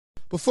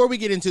Before we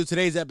get into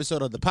today's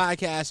episode of the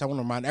podcast, I want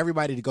to remind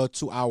everybody to go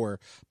to our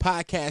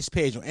podcast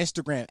page on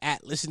Instagram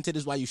at Listen to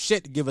This While You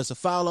Shit. Give us a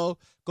follow.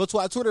 Go to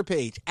our Twitter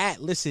page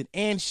at Listen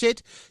and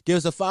Shit. Give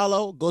us a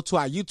follow. Go to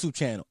our YouTube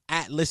channel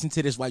at Listen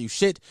to This While You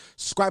Shit.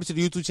 Subscribe to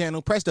the YouTube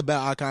channel. Press the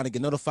bell icon to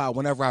get notified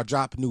whenever I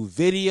drop new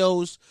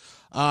videos.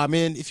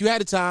 And if you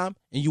had the time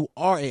and you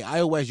are a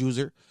iOS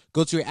user,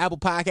 go to your Apple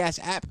Podcast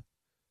app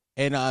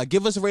and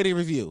give us a rating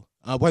review.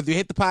 Whether you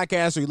hate the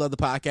podcast or you love the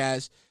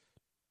podcast,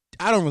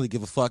 I don't really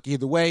give a fuck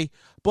either way,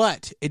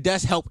 but it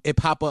does help it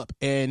pop up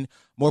and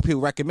more people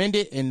recommend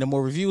it. And the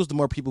more reviews, the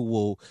more people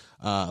will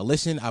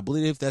listen. I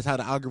believe that's how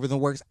the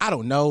algorithm works. I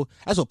don't know.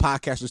 That's what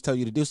podcasters tell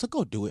you to do. So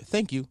go do it.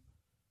 Thank you.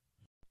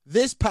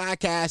 This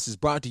podcast is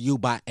brought to you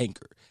by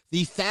Anchor,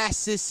 the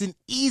fastest and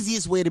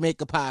easiest way to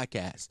make a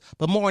podcast.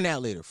 But more on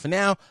that later. For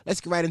now,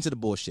 let's get right into the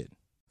bullshit.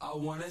 I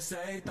want to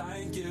say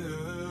thank you.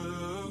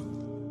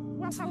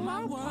 What's a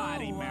low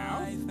potty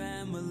mouth?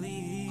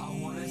 Family. I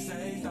want to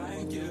say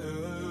thank you.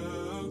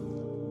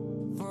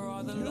 For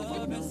all the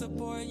love and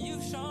support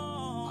you've shown.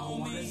 I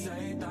want to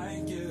say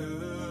thank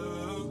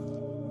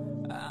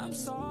you. I'm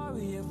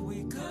sorry if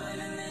we couldn't.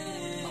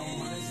 I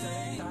want to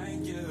say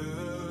thank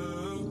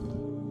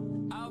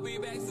you. I'll be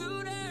back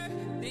sooner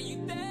than you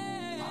think.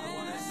 I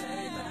want to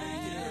say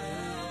thank you.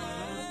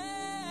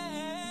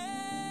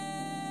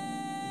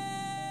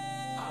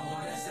 I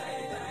want to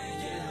say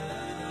thank you.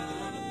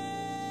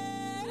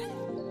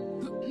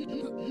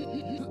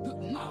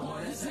 I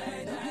want to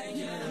say thank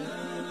you.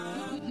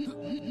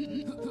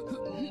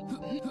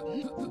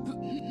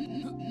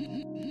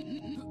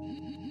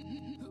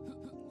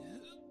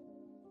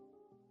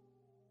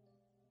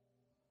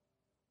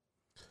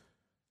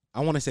 I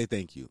want to say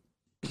thank you.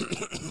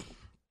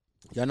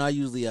 Y'all know I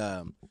usually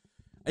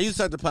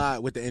start the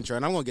pod with the intro,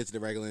 and I'm gonna get to the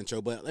regular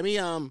intro. But let me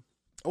I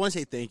want to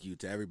say thank you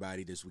to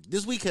everybody this week.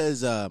 This week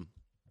was a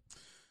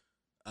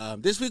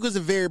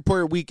very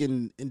important week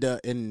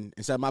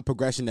inside my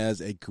progression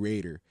as a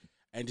creator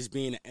and just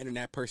being an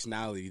internet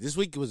personality. This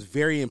week was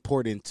very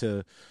important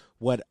to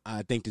what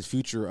I think the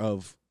future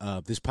of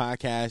this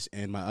podcast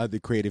and my other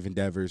creative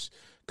endeavors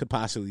could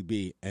possibly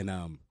be.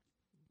 And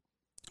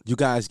you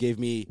guys gave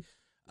me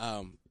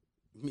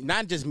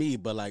not just me,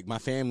 but like my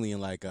family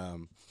and like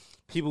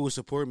people who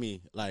support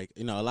me, like,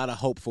 you know, a lot of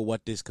hope for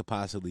what this could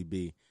possibly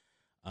be.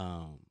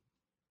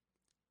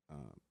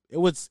 It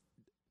was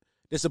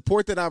the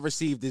support that I've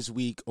received this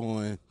week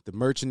on the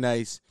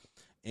merchandise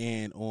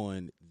and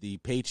on the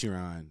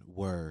Patreon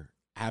were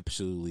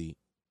absolutely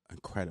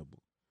incredible.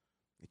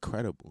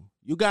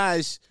 You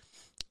guys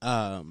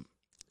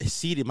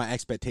exceeded my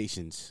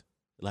expectations.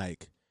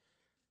 Like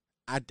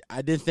I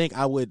didn't think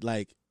I would,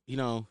 like, you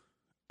know,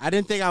 I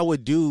didn't think I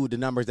would do the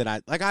numbers that I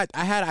had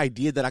an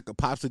idea that I could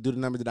possibly do the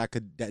numbers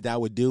that I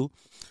would do.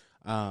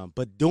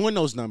 But doing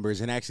those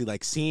numbers and actually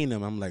like seeing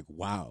them, I'm like,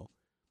 wow,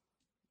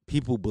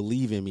 people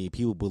believe in me.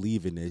 People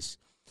believe in this.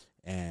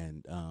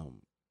 And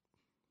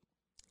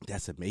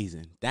that's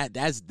amazing. That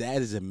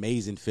is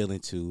amazing feeling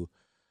to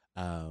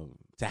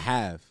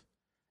have.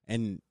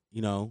 And,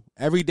 you know,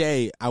 every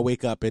day I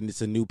wake up and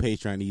it's a new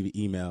Patreon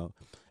email.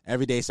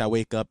 Every day I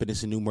wake up and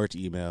it's a new merch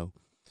email.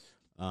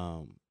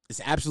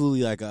 It's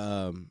absolutely like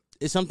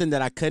it's something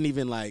that I couldn't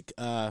even like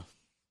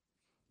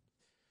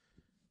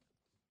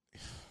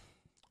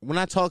when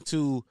I talk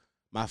to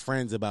my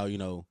friends about, you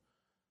know,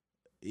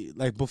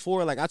 like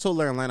before, like I told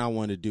Larry Lane I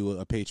wanted to do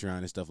a Patreon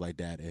and stuff like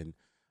that, and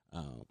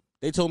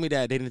they told me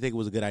that they didn't think it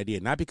was a good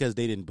idea, not because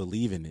they didn't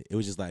believe in it. It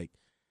was just like,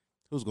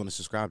 who's going to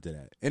subscribe to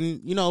that?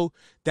 And, you know,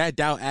 that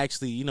doubt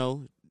actually, you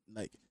know,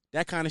 like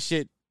that kind of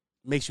shit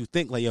makes you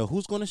think like, yo,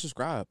 who's going to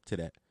subscribe to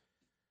that?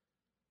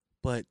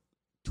 But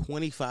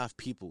 25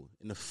 people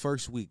in the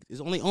first week.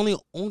 There's only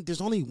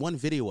one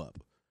video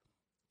up.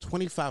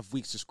 25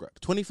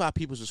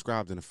 people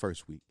subscribed in the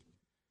first week.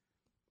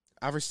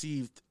 I've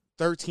received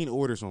 13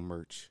 orders on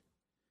merch.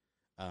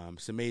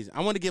 It's amazing. I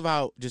want to give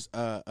out just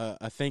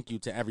a thank you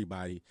to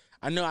everybody.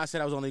 I know I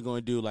said I was only going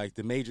to do like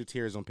the major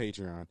tiers on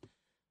Patreon,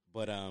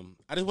 but I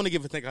just want to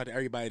give a thank out to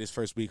everybody this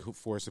first week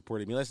for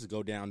supporting me. Let's just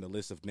go down the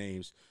list of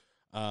names.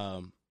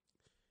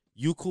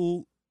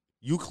 Euclid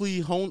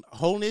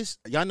Wholeness.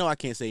 Y'all know I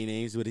can't say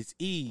names, but it's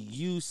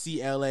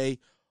EUCLA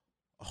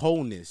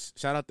Wholeness.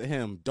 Shout out to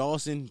him.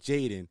 Dawson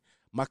Jaden.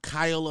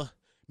 Michaela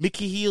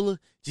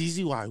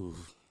GZY.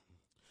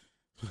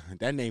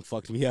 That name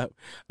fucked me up.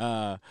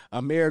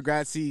 Amir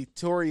Grazi,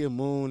 Toria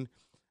Moon,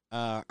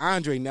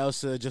 Andre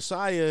Nelson,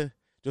 Josiah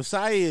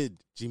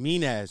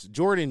Jimenez,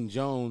 Jordan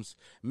Jones,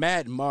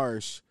 Matt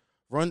Marsh,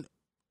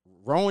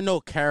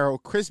 Roanoke Carroll,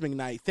 Chris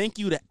McKnight. Thank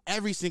you to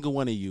every single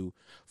one of you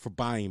for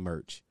buying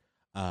merch.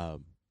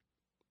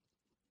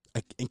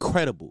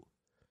 Incredible.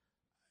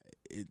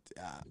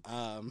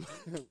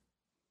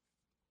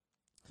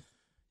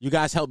 You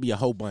guys helped me a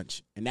whole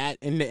bunch, and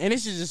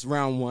this is just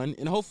round one.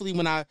 And hopefully,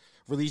 when I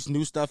release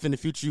new stuff in the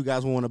future, you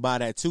guys will want to buy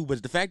that too.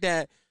 But the fact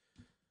that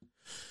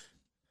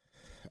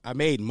I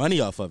made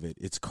money off of it,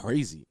 it's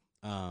crazy.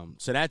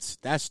 So that's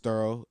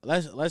thorough.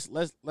 Let's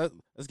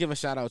give a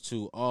shout out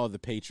to all the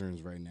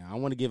patrons right now. I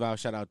want to give out a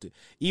shout out to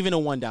even a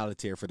 $1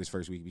 tier for this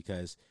first week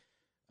because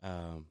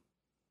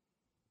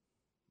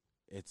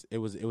it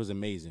was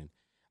amazing.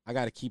 I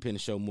got to keep hitting the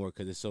show more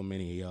because there's so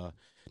many of y'all.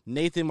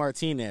 Nathan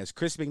Martinez,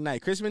 Chris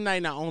McKnight. Chris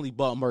McKnight not only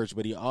bought merch,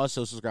 but he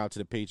also subscribed to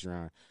the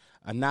Patreon.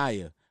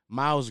 Anaya,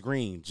 Miles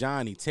Green,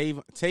 Johnny,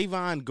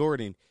 Tavon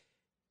Gordon,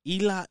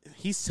 Eli.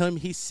 He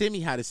sent me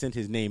how to send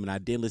his name, and I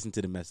did listen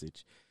to the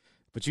message.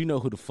 But you know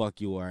who the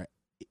fuck you are.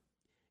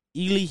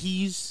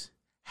 Elihes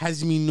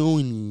has me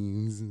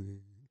knowing.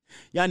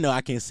 Y'all know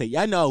I can't say.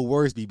 Y'all know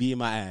words be beating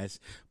my ass.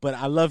 But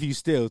I love you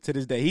still to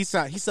this day. He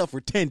subbed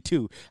for 10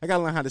 too. I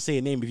gotta learn how to say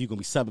a name if you're gonna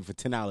be subbing for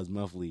 $10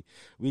 monthly.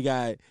 We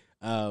got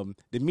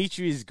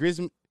Demetrius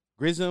Grissom,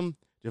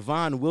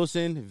 Javon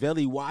Wilson,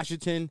 Veli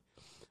Washington,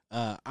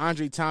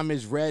 Andre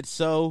Thomas, Red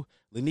So,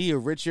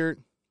 Lania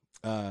Richard,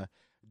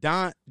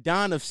 Don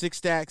of Six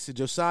Stacks,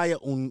 Josiah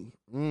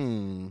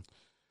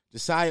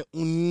Josiah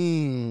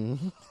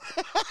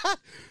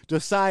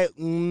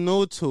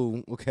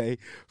Unoto, okay.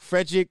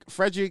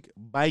 Frederick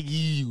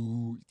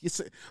Bayou.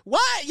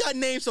 Why y'all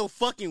names so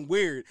fucking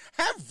weird?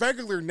 Have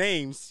regular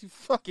names, you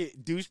fucking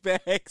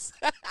douchebags.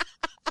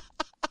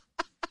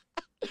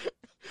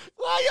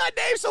 Why y'all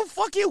names so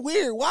fucking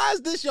weird? Why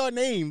is this your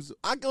names?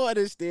 I don't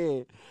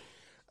understand.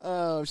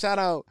 Shout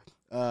out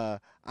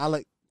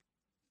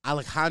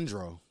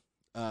Alejandro,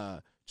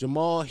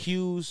 Jamal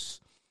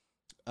Hughes,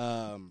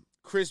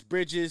 Chris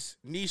Bridges,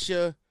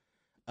 Nisha,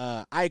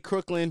 Ike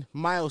Crooklyn,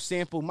 Miles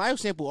Sample.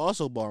 Miles Sample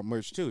also bought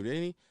merch too,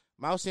 didn't he?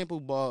 Miles Sample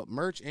bought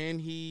merch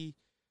and he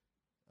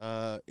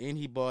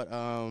bought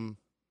the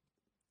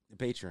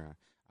Patreon,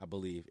 I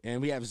believe.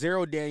 And we have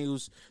Zero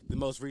Daniels, the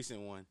most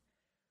recent one.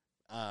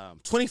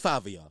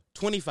 25 of y'all.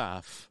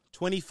 25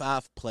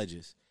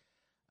 pledges.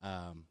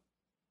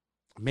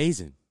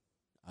 Amazing.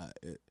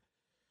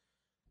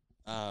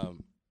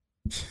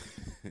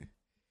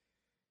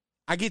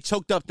 I get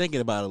choked up thinking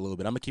about it a little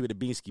bit. I'm gonna keep it a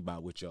beansky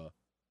bot with y'all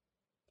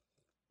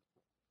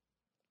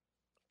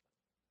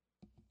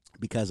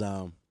because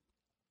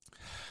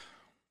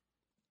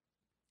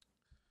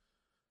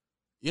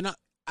you know,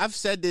 I've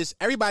said this.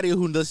 Everybody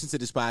who listens to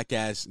this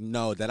podcast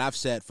know that I've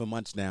said for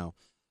months now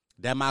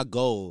that my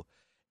goal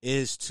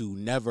is to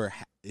never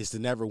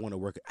want to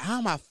work.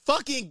 Oh my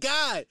fucking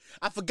God!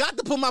 I forgot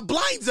to put my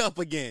blinds up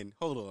again.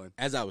 Hold on.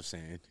 As I was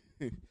saying.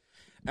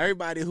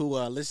 Everybody who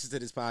listens to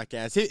this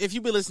podcast, if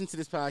you've been listening to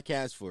this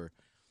podcast for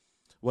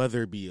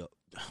whether it be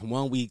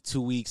 1 week,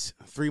 2 weeks,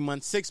 3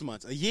 months, 6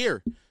 months, a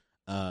year,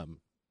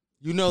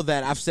 you know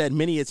that I've said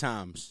many a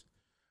times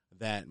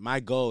that my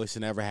goal is to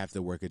never have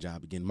to work a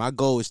job again. My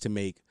goal is to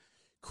make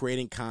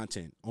creating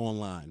content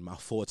online my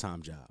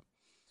full-time job.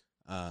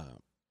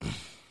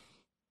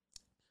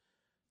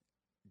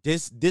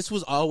 This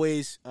was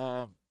always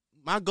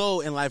my goal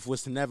in life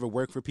was to never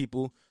work for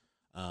people.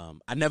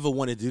 I never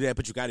want to do that,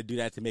 but you got to do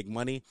that to make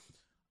money.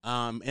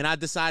 And I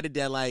decided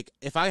that, like,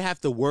 if I have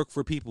to work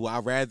for people,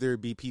 I'd rather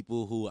be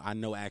people who I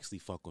know actually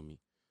fuck with me.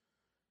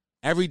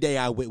 Every day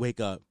I wake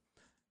up,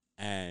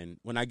 and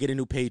when I get a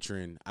new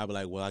patron, I be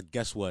like, well,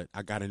 guess what?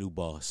 I got a new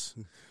boss.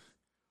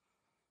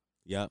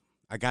 Yep,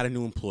 I got a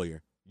new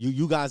employer.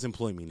 You guys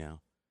employ me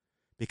now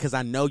because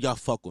I know y'all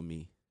fuck with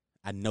me.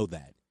 I know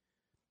that.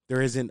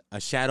 There isn't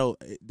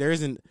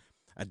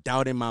a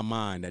doubt in my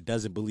mind that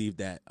doesn't believe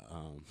that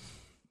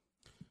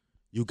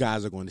you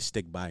guys are going to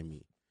stick by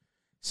me.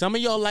 Some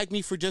of y'all like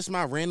me for just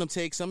my random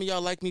take. Some of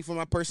y'all like me for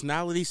my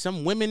personality.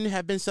 Some women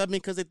have been subbing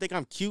because they think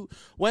I'm cute.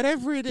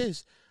 Whatever it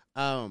is,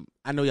 I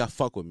know y'all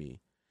fuck with me.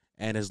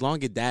 And as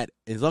long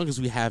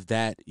as we have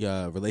that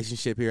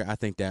relationship here, I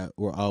think that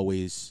we'll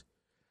always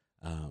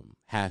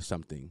have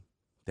something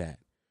that,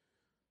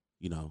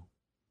 you know,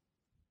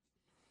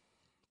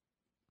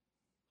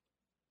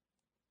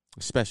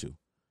 special.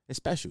 It's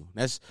special.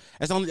 That's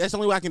the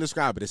only way I can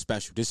describe it. It's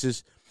special.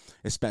 It's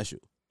special.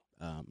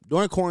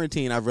 During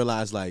quarantine, I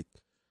realized, like,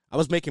 I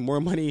was making more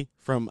money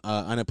from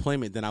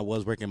unemployment than I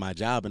was working my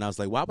job. And I was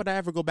like, why would I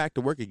ever go back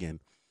to work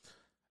again?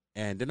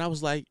 And then I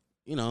was like,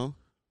 you know,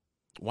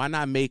 why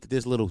not make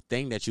this little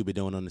thing that you've been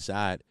doing on the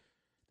side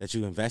that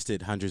you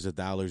invested hundreds of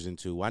dollars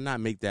into? Why not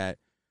make that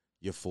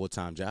your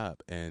full-time job?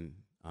 And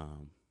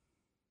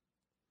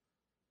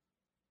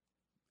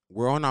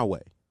we're on our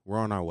way.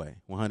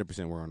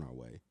 100% we're on our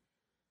way.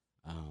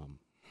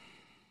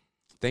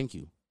 Thank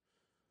you.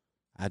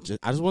 I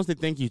just want to say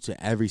thank you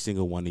to every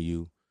single one of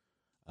you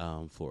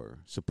for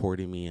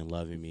supporting me and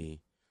loving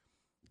me.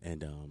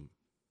 And,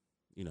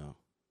 you know,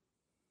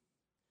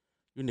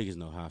 you niggas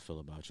know how I feel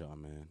about y'all,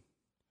 man.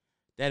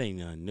 That ain't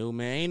nothing new,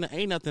 man.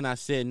 Ain't nothing I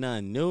said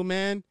nothing new,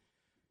 man.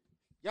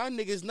 Y'all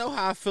niggas know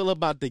how I feel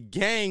about the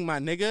gang, my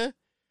nigga.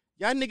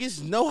 Y'all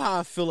niggas know how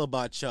I feel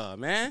about y'all,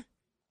 man.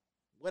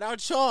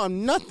 Without y'all,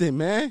 I'm nothing,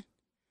 man.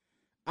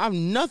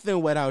 I'm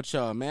nothing without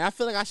y'all, man. I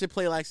feel like I should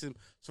play like some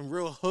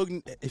real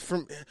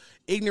from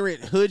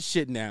ignorant hood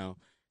shit now.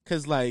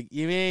 Cause like,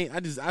 you mean,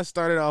 I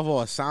started off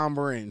all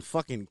somber and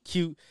fucking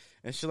cute,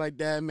 and shit like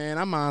that, man,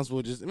 I might as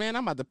well just, man,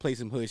 I'm about to play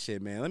some hood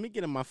shit, man. Let me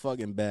get in my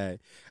fucking bag.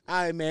 All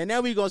right, man,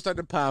 now we gonna start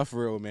the pod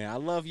for real, man. I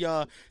love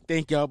y'all.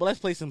 Thank y'all. But let's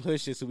play some hood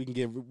shit so we can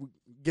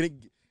get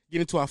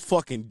into our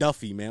fucking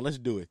Duffy, man. Let's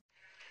do it.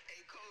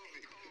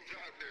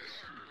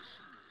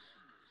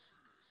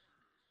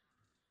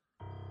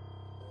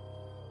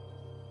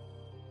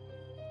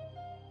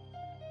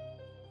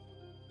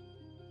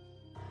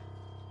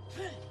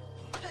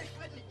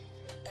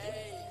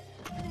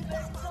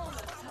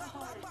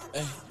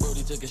 Hey,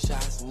 Brody took a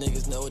shot,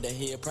 niggas know that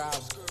he a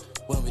problem.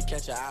 When we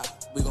catch a out,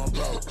 we gon'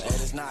 blow at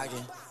his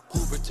noggin.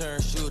 Who return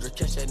shooter,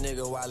 catch that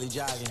nigga while he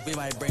jogging. We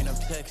might bring them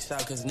texts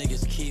out cause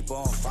niggas keep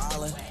on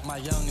falling. My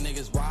young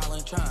niggas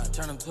wildin', tryin'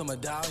 turn them to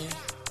medallion.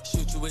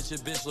 Shoot you with your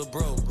bitch, lil'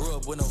 bro, grew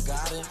up with no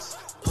guidance.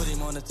 Put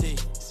him on the tee,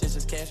 since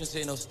his cash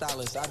ain't no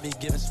stylist. I be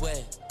giving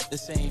sweat, the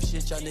same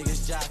shit y'all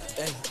niggas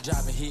jockin'. Hey,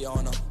 dropping heat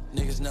on them,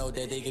 niggas know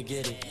that they could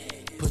get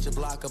it. Put your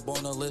block up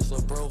on the list,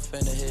 or bro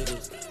finna hit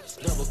it.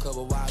 Double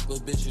cover wide,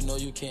 but bitch, you know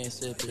you can't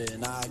sip it.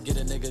 Nah, get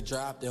a nigga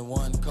dropped in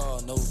one call,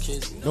 no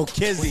kissing. No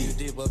kissing. When you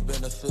deep up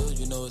in the field,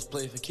 you know it's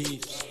play for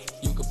keeps.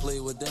 You can play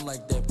with them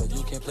like that, but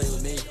you can't play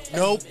with me.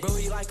 Nope. Bro,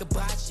 he like a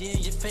bocce in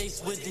your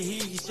face with the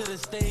heat. He should've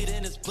stayed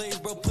in his place,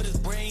 bro, put his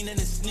brain in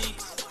his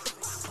sneaks.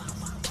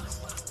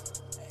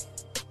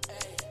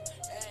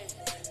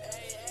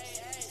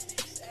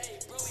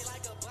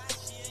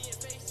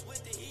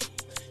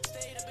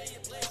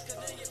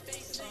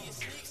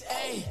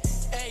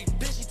 Hey,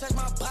 bitch, he touch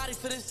my body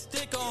for this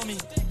stick on me.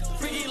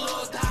 Freaky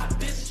little top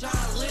bitch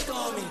tryna lick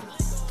on me.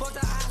 Fuck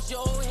the ops, your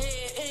old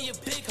head and your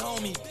big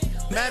homie.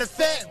 Matter of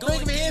fact,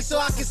 bring me in so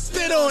I can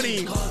spit on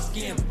him. Cause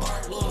getting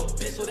bark, little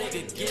bitch, so they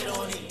could get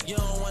on him. You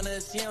don't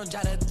wanna see him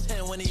drop a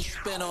 10 when he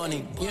spin on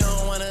him. You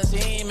don't wanna see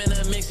him in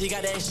the mix, he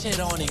got that shit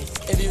on him.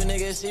 If you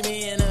niggas see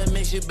me in the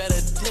mix, you better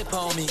dip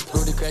on me.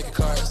 Rudy cracker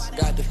cards,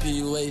 got the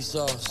PUA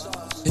sauce.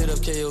 Hit up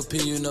KOP,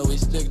 you know we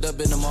sticked up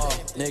in the mall.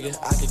 Nigga,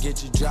 I could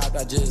get you dropped,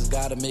 I just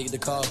gotta make the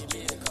call.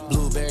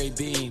 Blueberry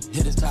beam,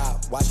 hit his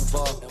top, watch him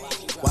fall.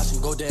 Watch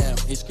him go down,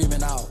 he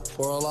screaming out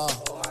for a law.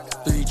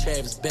 3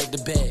 traps, back to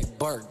back,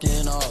 bark,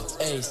 getting off.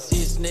 Hey,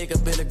 see a snake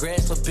up in the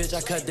grass, so bitch, I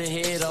cut the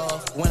head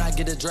off. When I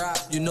get a drop,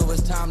 you know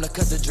it's time to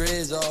cut the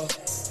dreads off.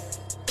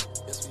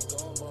 Guess we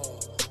gon' ball.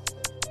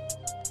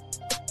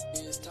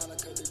 It's time to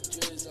cut the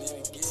dreads off.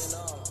 Nigga getting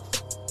off.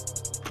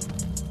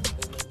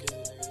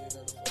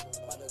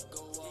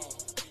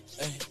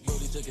 Hey,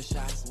 Brody took a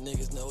shot, some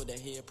niggas know that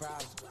he a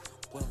problem.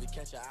 When we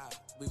catch a out,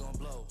 we gon'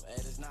 blow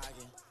at his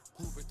noggin.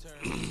 Who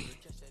returns to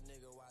catch that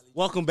nigga while he...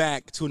 Welcome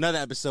back to another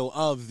episode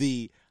of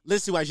the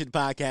Listen to Why You Shit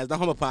podcast, the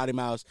home of Potty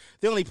Mouse,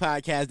 the only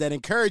podcast that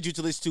encourages you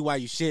to listen to Why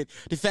You Shit,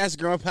 the fastest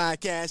growing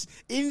podcast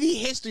in the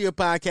history of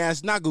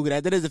podcasts. Not Google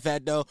that. That is a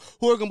fact, though.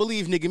 Who are going to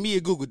believe, nigga, me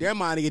or Google? They're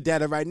mining your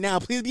data right now.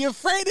 Please be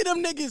afraid of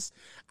them niggas.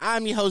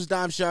 I'm your host,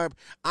 Dom Sharp.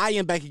 I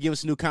am back to give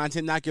us new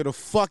content. Knock your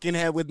fucking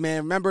head with,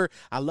 man. Remember,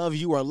 I love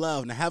you or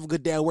love. Now have a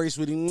good day at work,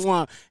 sweetie.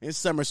 Mwah, in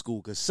summer school.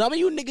 Because some of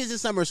you niggas in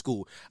summer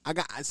school,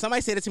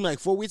 somebody said it to me like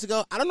 4 weeks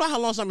ago. I don't know how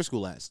long summer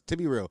school lasts, to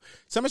be real.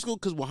 Summer school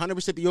could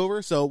 100% be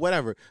over, so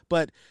whatever.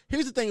 But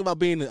here's the thing about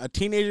being a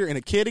teenager and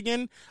a kid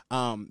again.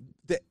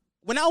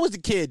 When I was a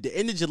kid, the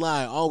end of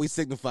July always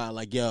signified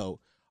like, yo,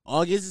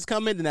 August is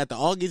coming, and after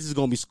August is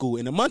gonna be school.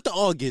 And the month of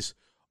August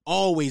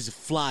always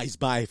flies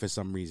by for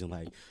some reason.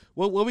 Like,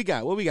 what we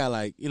got? What we got?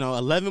 Like,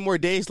 11 more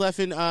days left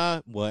in.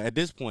 Well, at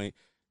this point,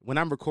 when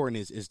I'm recording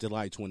this, it's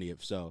July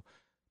 20th. So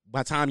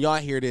by the time y'all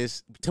hear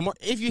this tomorrow,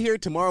 if you hear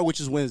it tomorrow, which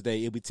is Wednesday,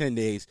 it'll be 10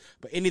 days.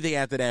 But anything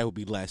after that will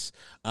be less.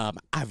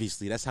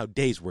 Obviously, that's how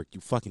days work.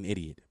 You fucking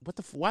idiot.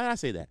 Why did I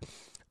say that?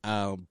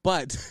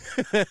 But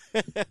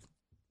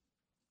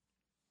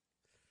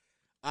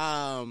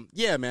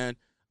yeah, man.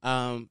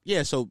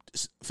 Yeah, so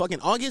fucking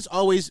August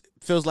always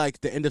feels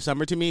like the end of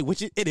summer to me,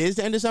 which it is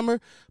the end of summer,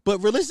 but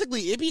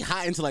realistically, it be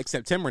hot into like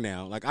September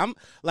now. Like I'm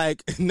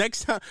like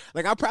next time,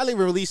 like I'll probably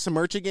release some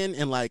merch again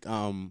in like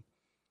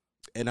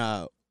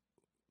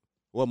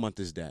what month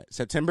is that?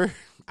 September?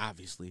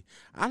 Obviously.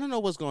 I don't know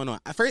what's going on.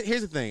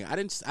 Here's the thing. I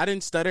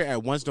didn't stutter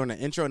at once during the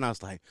intro, and I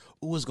was like,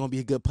 ooh, it's going to be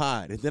a good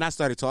pod. And then I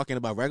started talking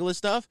about regular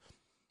stuff,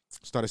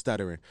 started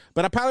stuttering.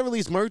 But I probably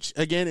release merch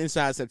again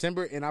inside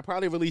September, and I'll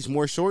probably release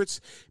more shorts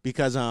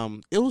because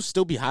it will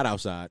still be hot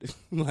outside.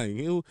 Like,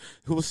 it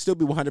will still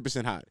be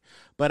 100% hot.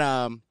 But,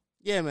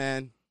 yeah,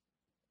 man.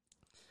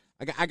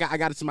 I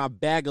got into my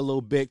bag a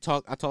little bit.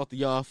 I talked to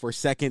y'all for a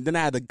second. Then I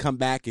had to come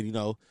back and,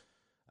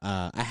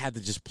 I had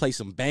to just play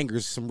some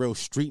bangers, some real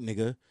street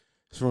nigga,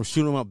 from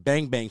shoot 'em up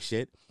bang bang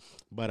shit.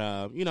 But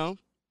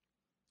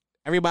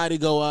everybody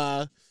go.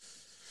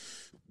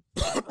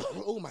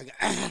 Oh my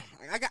god,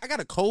 I got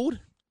a cold.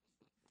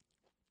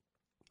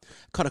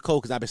 Caught a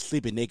cold because I've been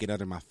sleeping naked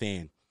under my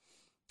fan.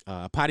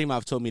 Potty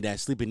Mouth told me that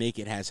sleeping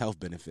naked has health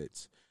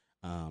benefits,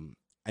 and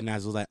I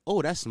was like,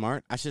 oh, that's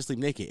smart. I should sleep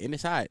naked, and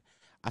it's hot.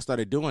 I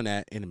started doing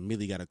that and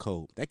immediately got a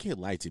cold. That kid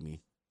lied to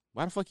me.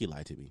 Why the fuck he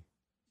lied to me?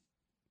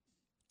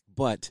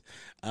 But,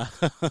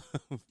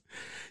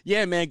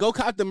 yeah, man, go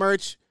cop the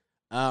merch,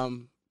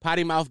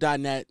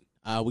 pottymouth.net.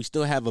 We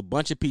still have a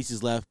bunch of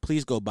pieces left.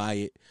 Please go buy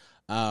it.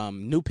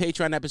 New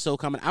Patreon episode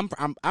coming.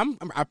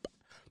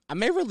 I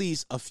may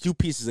release a few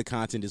pieces of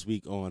content this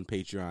week on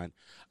Patreon.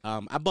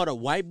 I bought a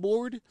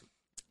whiteboard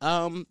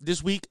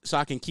this week so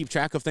I can keep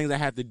track of things I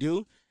have to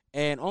do.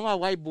 And on my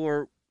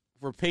whiteboard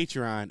for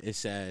Patreon, it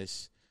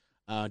says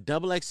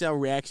double XL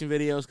reaction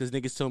videos because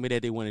niggas told me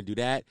that they want to do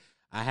that.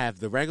 I have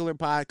the regular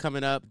pod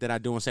coming up that I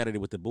do on Saturday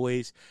with the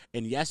boys.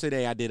 And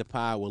yesterday I did a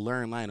pod with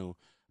Learn Lionel,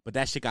 but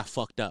that shit got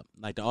fucked up.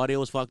 Like, the audio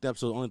was fucked up,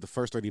 so only the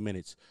first 30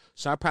 minutes.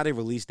 So I'll probably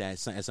release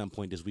that at some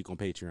point this week on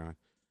Patreon.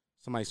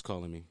 Somebody's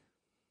calling me.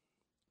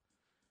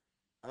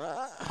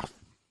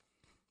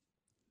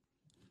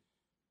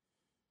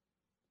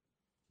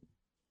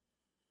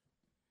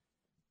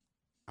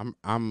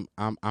 I'm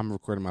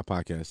recording my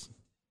podcast.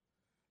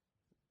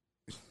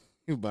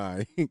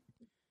 Bye.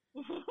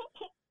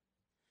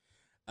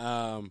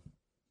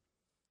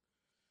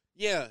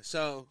 Yeah,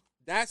 so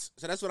that's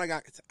what I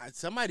got.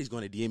 Somebody's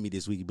going to DM me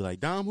this week and be like,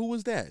 Dom, who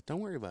was that? Don't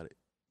worry about it.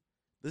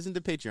 Listen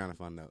to Patreon to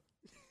find out.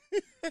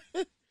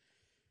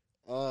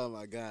 Oh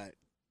my God.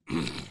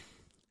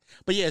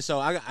 But yeah, so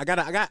I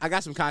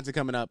got some content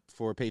coming up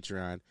for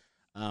Patreon.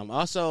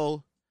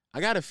 Also,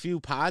 I got a few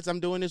pods I'm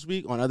doing this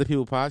week on other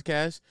people's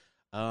podcasts.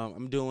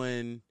 I'm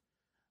doing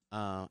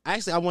I'm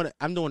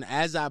doing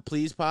As I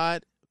Please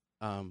pod.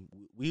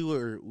 We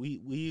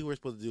were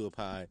supposed to do a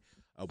pod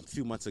a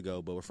few months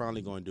ago, but we're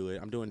finally going to do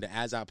it. I'm doing the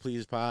As I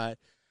Please pod,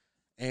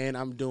 and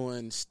I'm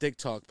doing Stick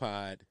Talk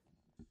pod.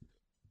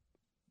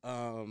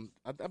 I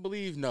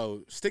believe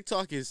Stick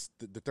Talk is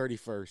the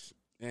 31st,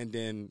 and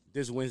then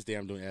this Wednesday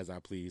I'm doing As I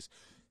Please.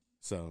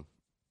 So,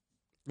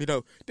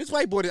 this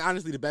whiteboard is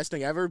honestly the best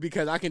thing ever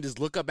because I can just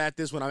look up at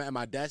this when I'm at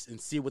my desk and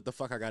see what the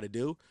fuck I got to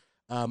do.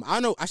 I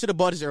know I should have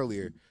bought this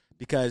earlier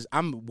because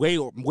I'm way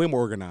more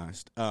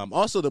organized.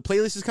 Also, the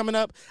playlist is coming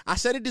up. I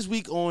said it this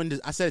week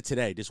I said it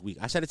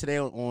today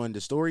on the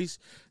stories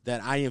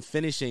that I am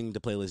finishing the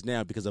playlist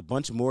now because a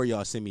bunch more of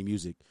y'all send me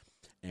music,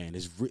 and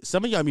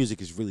some of y'all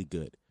music is really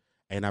good,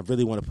 and I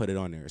really want to put it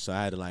on there. So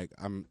I had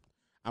to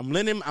I'm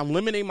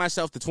limiting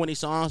myself to 20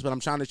 songs, but I'm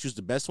trying to choose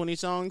the best 20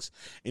 songs.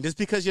 And just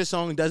because your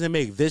song doesn't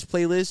make this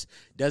playlist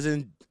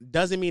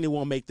doesn't mean it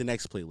won't make the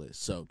next playlist.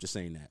 So just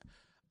saying that.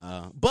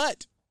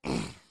 But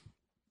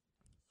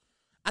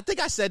I think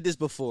I said this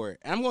before,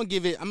 and I'm gonna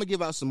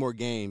give out some more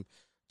game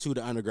to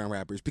the underground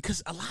rappers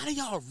because a lot of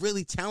y'all are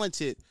really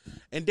talented.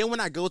 And then when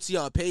I go to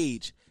y'all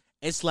page,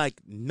 it's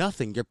like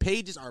nothing. Your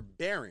pages are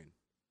barren,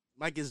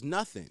 like it's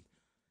nothing.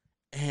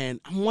 And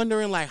I'm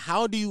wondering, like,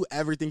 how do you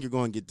ever think you're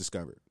going to get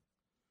discovered?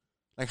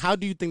 Like, how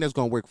do you think that's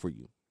going to work for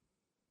you?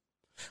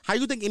 How do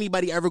you think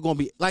anybody ever going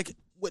to be like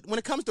when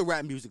it comes to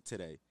rap music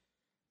today?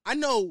 I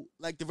know,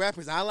 like, the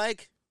rappers I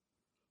like.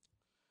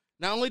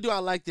 Not only do I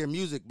like their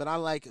music, but I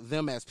like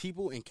them as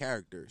people and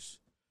characters.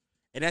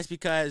 And that's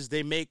because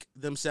they make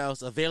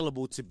themselves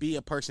available to be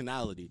a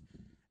personality.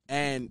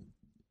 And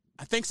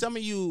I think some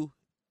of you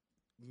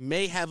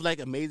may have, like,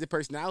 amazing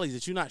personalities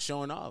that you're not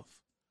showing off.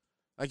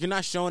 Like, you're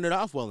not showing it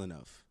off well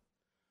enough.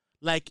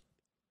 Like,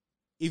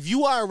 if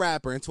you are a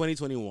rapper in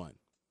 2021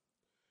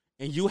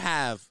 and you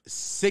have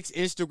 6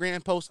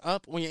 Instagram posts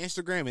up on your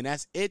Instagram and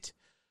that's it,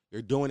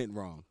 you're doing it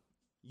wrong.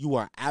 You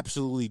are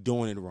absolutely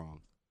doing it wrong.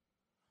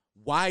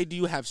 Why do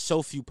you have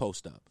so few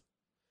posts up?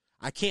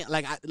 I can't,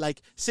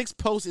 like 6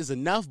 posts is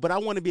enough, but I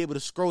want to be able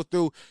to scroll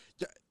through.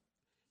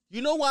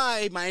 You know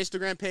why my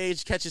Instagram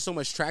page catches so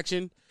much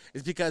traction?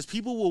 It's because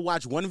people will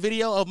watch one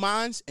video of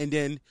mine and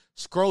then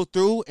scroll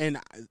through, and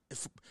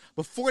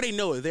before they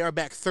know it, they are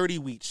back 30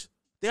 weeks.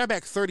 They are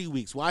back 30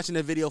 weeks watching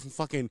a video from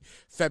fucking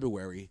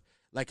February.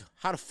 Like,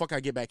 how the fuck I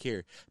get back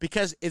here?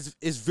 Because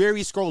it's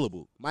very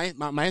scrollable. My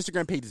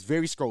Instagram page is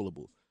very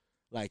scrollable.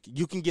 Like,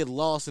 you can get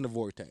lost in the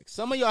vortex.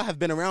 Some of y'all have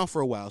been around for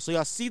a while, so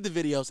y'all see the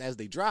videos as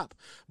they drop.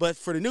 But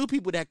for the new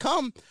people that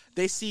come,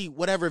 they see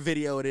whatever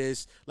video it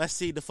is. Let's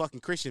see the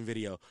fucking Christian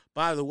video.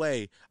 By the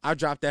way, I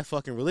dropped that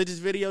fucking religious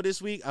video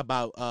this week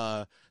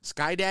about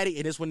Sky Daddy,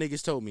 and this what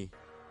niggas told me.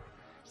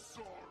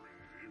 Sorry,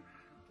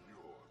 you're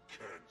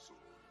canceled.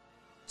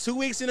 2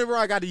 weeks in a row,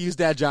 I got to use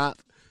that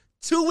drop.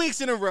 2 weeks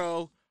in a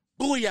row.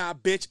 Booyah,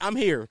 bitch, I'm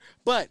here.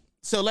 But,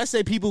 so let's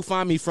say people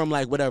find me from,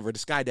 like, whatever, the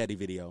Sky Daddy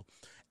video.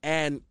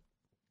 And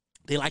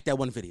they like that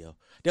one video.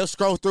 They'll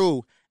scroll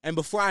through, and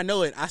before I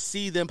know it, I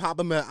see them pop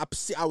up.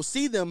 I will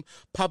see them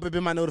pop up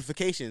in my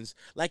notifications,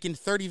 like in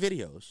 30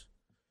 videos,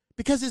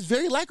 because it's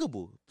very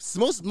likable.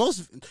 Most of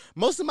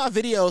my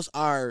videos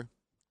are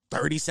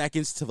 30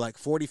 seconds to like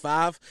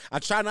 45. I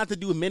try not to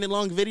do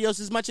minute-long videos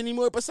as much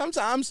anymore, but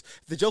sometimes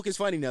if the joke is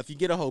funny enough, you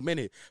get a whole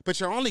minute. But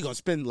you're only gonna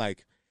spend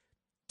like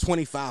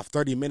 25,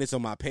 30 minutes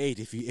on my page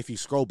if you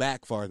scroll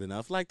back far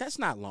enough. Like, that's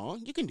not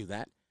long. You can do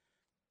that.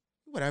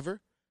 Whatever.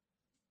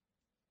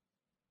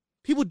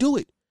 People do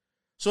it.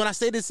 So when I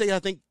say this, I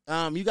think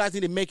you guys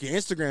need to make your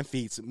Instagram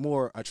feeds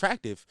more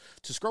attractive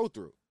to scroll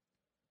through.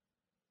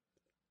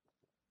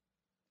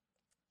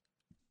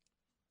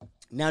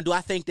 Now, do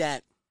I think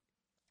that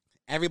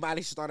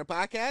everybody should start a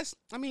podcast?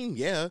 I mean,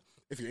 yeah,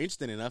 if you're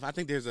interested enough. I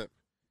think there's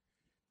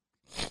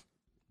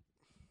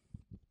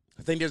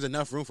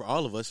enough room for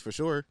all of us, for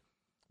sure.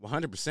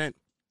 100%.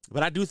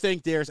 But I do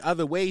think there's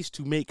other ways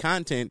to make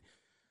content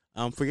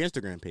for your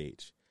Instagram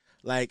page.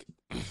 Like,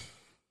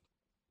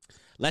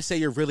 let's say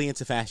you're really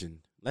into fashion.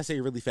 Let's say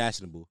you're really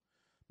fashionable.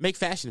 Make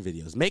fashion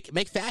videos.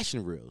 Make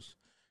fashion reels.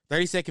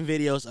 30-second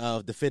videos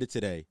of the fit of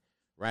today,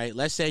 right?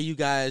 Let's say you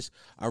guys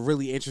are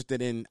really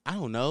interested in, I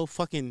don't know,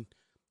 fucking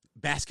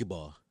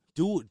basketball.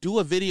 Do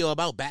a video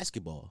about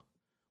basketball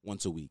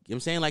once a week. You know what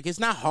I'm saying? Like, it's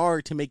not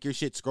hard to make your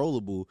shit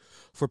scrollable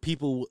for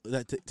people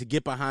to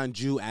get behind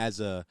you as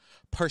a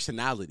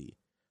personality.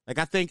 Like,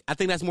 I think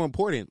that's more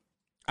important.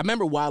 I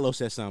remember Wallow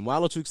said something.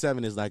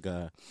 Wallow267 is like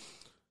I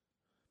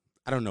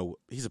don't know.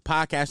 He's a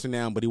podcaster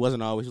now, but he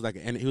wasn't always. He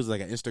was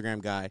like an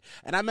Instagram guy.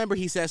 And I remember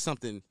he said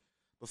something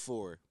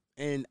before,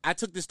 and I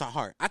took this to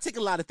heart. I take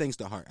a lot of things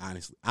to heart,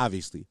 honestly.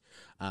 Obviously,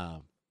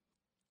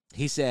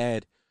 he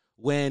said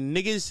when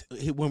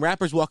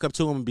rappers walk up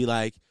to him and be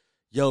like,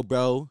 "Yo,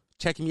 bro,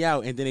 check me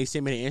out," and then they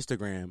send me the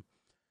Instagram,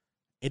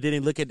 and then he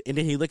look at the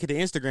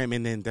Instagram,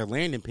 and then their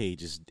landing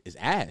page is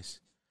ass.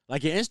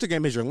 Like, your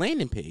Instagram is your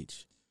landing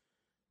page.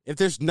 If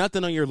there's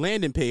nothing on your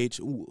landing page,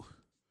 ooh,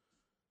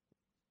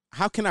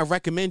 how can I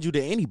recommend you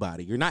to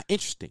anybody? You're not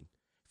interesting.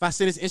 If I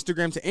send this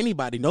Instagram to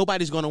anybody,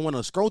 nobody's going to want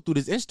to scroll through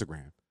this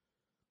Instagram.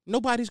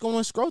 Nobody's going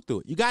to scroll through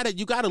it. You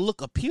gotta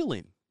look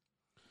appealing.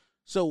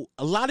 So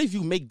a lot of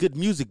you make good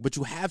music, but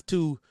you have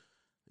to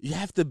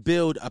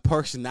build a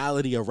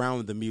personality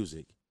around the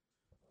music.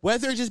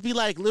 Whether it just be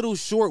like little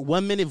short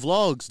 1-minute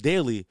vlogs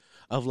daily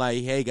of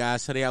like, hey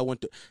guys, today I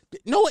went to.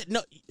 No,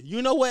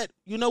 you know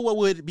what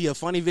would be a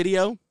funny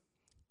video?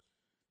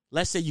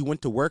 Let's say you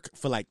went to work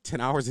for like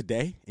 10 hours a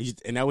day,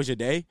 and that was your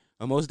day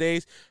on most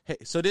days. Hey,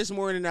 so this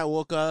morning I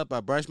woke up, I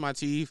brushed my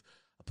teeth,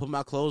 I put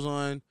my clothes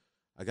on,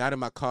 I got in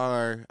my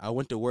car, I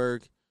went to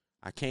work,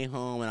 I came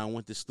home, and I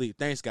went to sleep.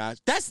 Thanks,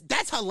 guys.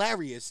 That's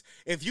hilarious.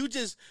 If you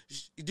just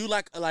do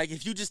like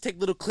if you just take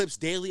little clips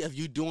daily of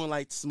you doing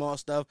like small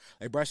stuff,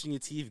 like brushing your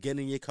teeth,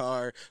 getting in your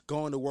car,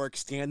 going to work,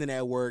 standing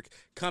at work,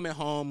 coming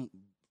home,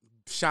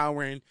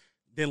 showering,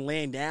 then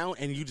laying down,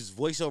 and you just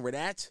voice over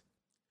that,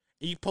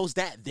 and you post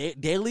that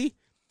daily,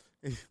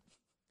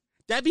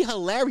 that'd be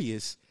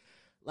hilarious.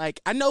 Like,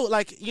 I know,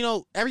 like, you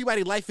know,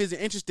 everybody's life isn't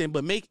interesting,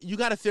 but you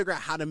got to figure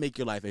out how to make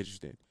your life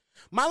interesting.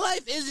 My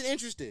life isn't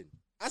interesting.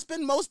 I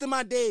spend most of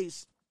my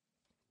days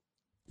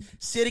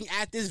sitting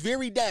at this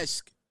very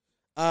desk,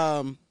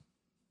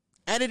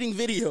 editing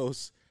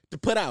videos to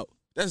put out.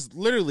 That's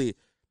literally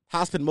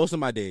how I spend most of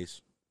my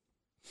days.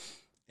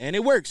 And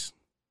it works.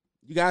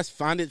 You guys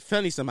find it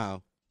funny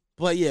somehow.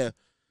 But yeah,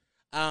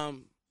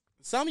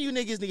 some of you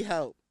niggas need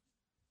help.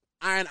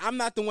 And I'm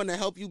not the one to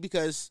help you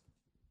because,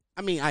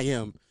 I mean, I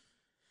am.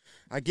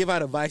 I give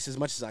out advice as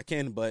much as I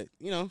can, but,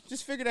 you know,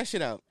 just figure that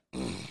shit out.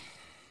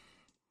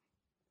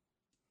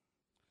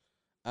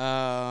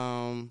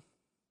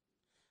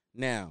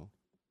 Now,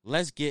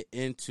 let's get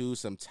into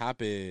some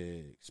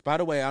topics. By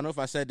the way, I don't know if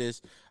I said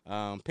this.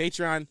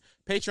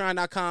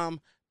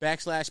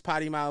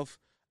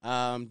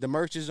 Patreon.com/pottymouth. The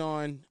merch is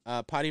on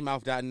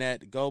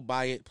pottymouth.net. Go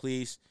buy it,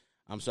 please.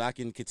 So I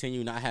can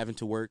continue not having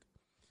to work,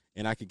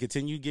 and I can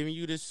continue giving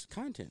you this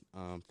content.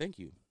 Thank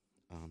you.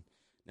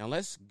 Now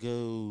let's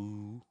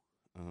go.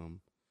 It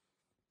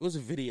was a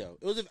video.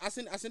 I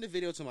sent a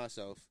video to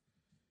myself,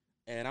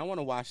 and I want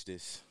to watch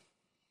this.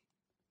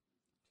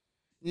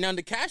 Now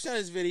the caption of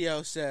this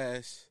video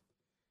says,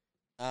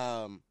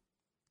 "I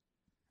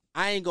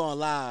ain't gonna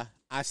lie,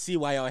 I see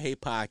why y'all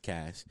hate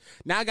podcasts."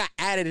 Now I got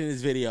added in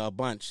this video a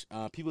bunch.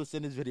 People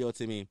sent this video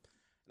to me,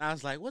 and I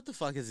was like, "What the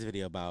fuck is this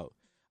video about?"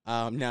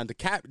 Now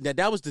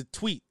that was the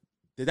tweet.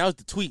 That was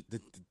the tweet.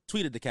 The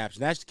tweet of the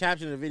caption. That's the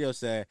caption of the video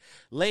said,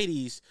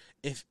 "Ladies,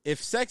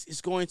 if sex is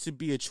going to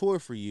be a chore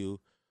for you,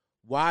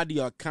 why do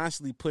y'all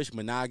constantly push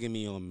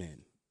monogamy on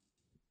men?"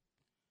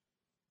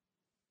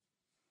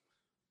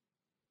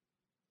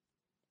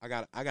 I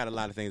got a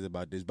lot of things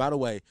about this. By the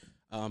way,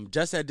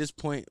 just at this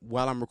point,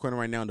 while I'm recording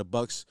right now, the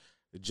Bucks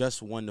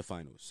just won the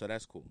finals, so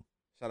that's cool.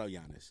 Shout out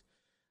Giannis.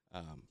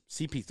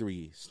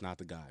 CP3 is not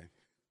the guy.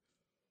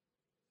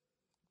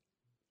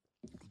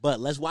 But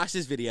let's watch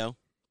this video,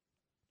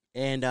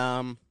 and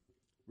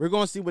we're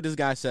gonna see what this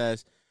guy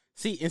says.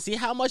 See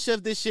how much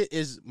of this shit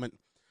is. When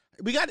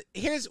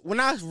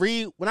I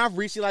read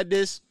shit like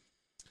this,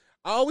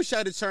 I always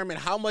try to determine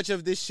how much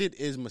of this shit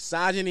is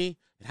misogyny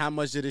and how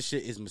much of this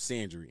shit is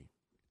misandry.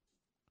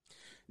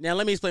 Now,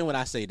 let me explain what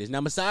I say this. Now,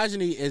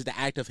 misogyny is the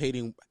act of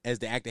hating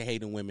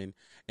women,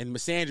 and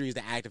misandry is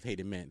the act of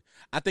hating men.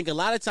 I think a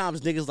lot of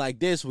times niggas like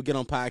this will get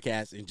on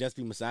podcasts and just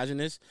be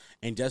misogynist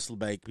and just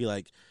like be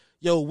like,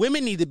 yo,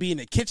 women need to be in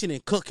the kitchen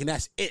and cook, and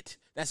that's it.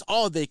 That's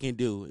all they can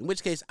do. In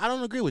which case, I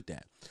don't agree with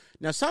that.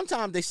 Now,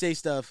 sometimes they say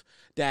stuff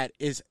that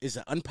is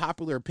an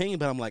unpopular opinion,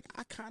 but I'm like,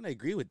 I kind of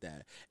agree with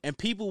that. And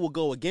people will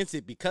go against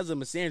it because of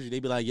misandry.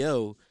 They be like,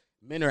 yo,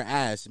 men are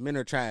ass, men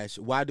are trash.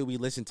 Why do we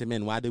listen to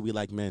men? Why do we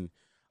like men?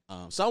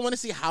 So I want to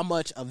see how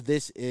much of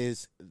this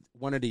is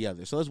one or the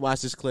other. So let's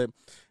watch this clip,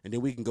 and then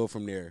we can go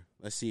from there.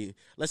 Let's see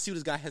what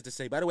this guy has to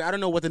say. By the way, I don't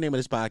know what the name of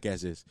this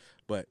podcast is,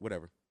 but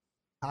whatever.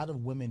 A lot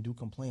of women do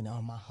complain,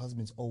 oh, my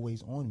husband's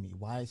always on me.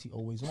 Why is he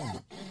always on me?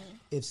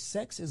 if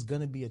sex is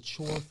gonna be a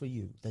chore for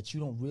you that you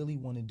don't really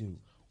want to do,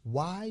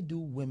 why do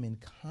women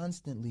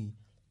constantly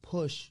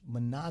push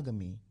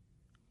monogamy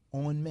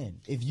on men?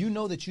 If you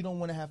know that you don't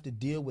want to have to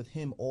deal with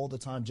him all the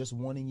time just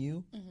wanting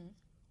you,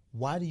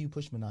 why do you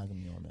push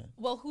monogamy on men?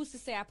 Well, who's to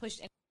say I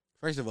pushed?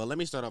 First of all, let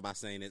me start off by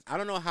saying this. I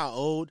don't know how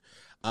old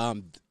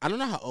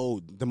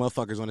the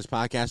motherfuckers on this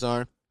podcast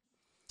are,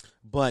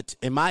 but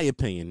in my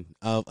opinion,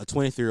 of a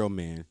 23-year-old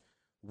man,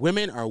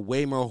 women are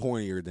way more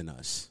hornier than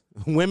us.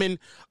 Women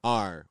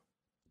are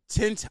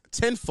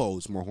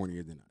tenfolds more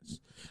hornier than us.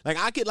 Like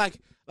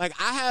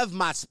I have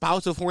my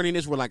spouse of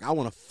horniness where like I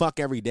want to fuck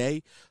every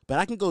day, but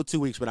I can go 2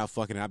 weeks without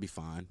fucking and I'll be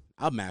fine.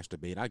 I'll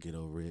masturbate. I'll get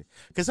over it.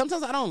 Because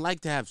sometimes I don't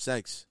like to have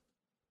sex.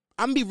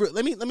 I'm be real.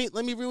 Let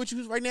me real with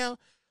you right now.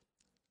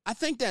 I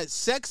think that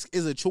sex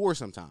is a chore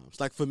sometimes.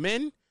 Like for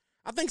men,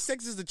 I think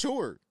sex is a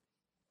chore.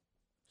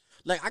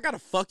 Like I gotta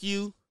fuck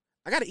you.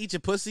 I gotta eat your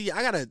pussy.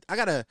 I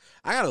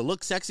gotta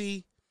look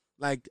sexy.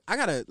 Like I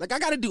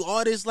gotta do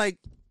all this. Like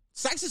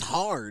sex is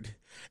hard.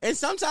 And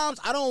sometimes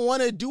I don't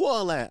want to do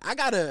all that. I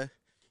gotta, you know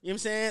what I'm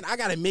saying? I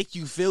gotta make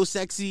you feel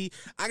sexy.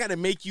 I gotta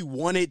make you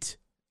want it.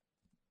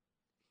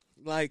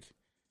 Like,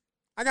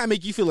 I gotta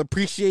make you feel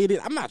appreciated.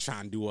 I'm not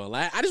trying to do all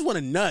that. I just want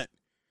to nut.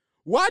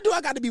 Why do I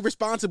got to be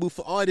responsible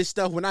for all this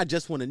stuff when I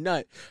just want to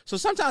nut? So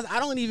sometimes I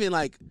don't even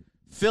like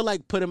feel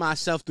like putting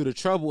myself through the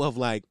trouble of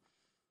like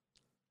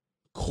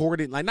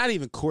courting, like not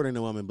even courting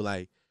a woman, but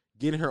like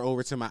getting her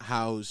over to my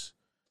house.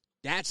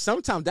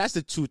 Sometimes that's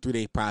the 2-3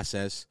 day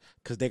process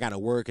because they gotta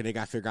work and they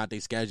gotta figure out their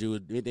schedule.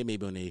 They may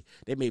be in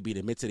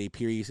the midst of their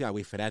period. So you gotta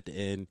wait for that to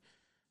end.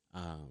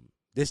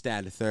 This, that,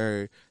 and the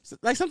third. So,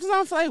 like sometimes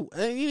I feel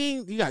like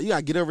you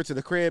gotta get over to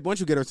the crib. Once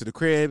you get over to the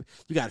crib,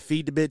 you gotta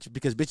feed the bitch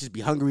because bitches be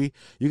hungry.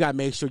 You gotta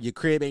make sure your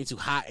crib ain't too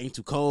hot, ain't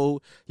too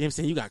cold. You know what I'm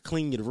saying? You gotta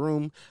clean your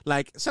room.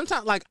 Like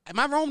sometimes, like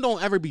my room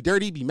don't ever be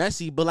dirty, be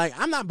messy, but like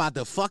I'm not about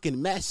to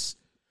fucking mess.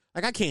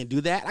 Like, I can't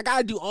do that. I got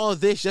to do all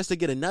this just to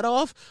get a nut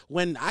off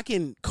when I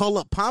can call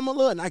up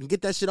Pamela and I can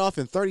get that shit off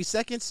in 30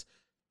 seconds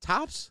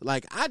tops.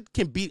 Like, I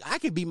can beat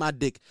my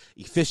dick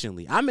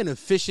efficiently. I'm an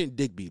efficient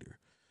dick beater.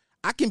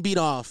 I can beat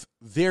off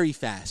very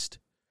fast.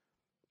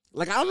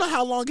 Like, I don't know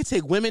how long it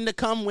take women to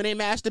come when they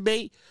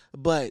masturbate,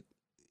 but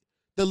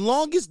the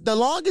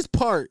longest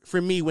part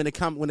for me when it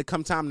come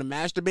time to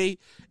masturbate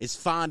is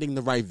finding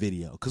the right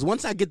video. Because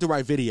once I get the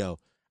right video,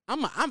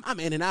 I'm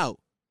in and out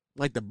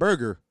like the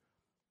burger.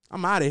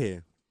 I'm out of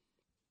here.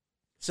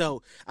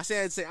 So I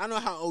said, I don't know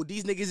how old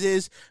these niggas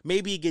is.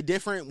 Maybe it get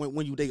different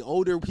when you date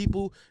older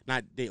people.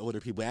 Not date older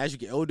people. As you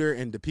get older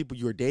and the people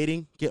you're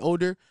dating get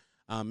older,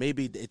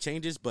 maybe it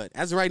changes. But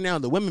as of right now,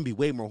 the women be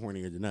way more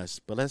hornier than us.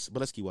 But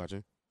let's keep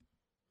watching.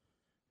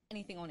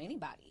 Anything on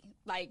anybody.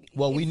 Like,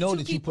 well, we know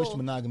that you pushed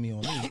monogamy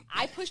on me.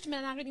 I pushed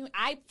monogamy.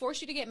 I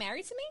forced you to get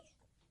married to me?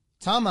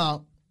 Time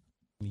out.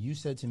 You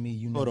said to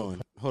me, Hold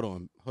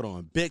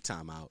on. Big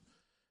time out.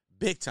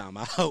 Big time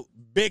out.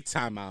 Big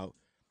time out.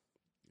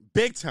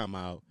 Big time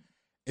out.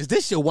 Is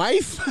this your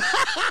wife?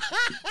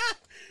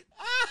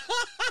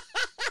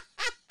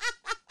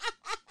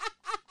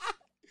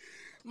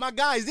 My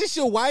guy, is this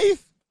your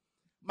wife?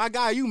 My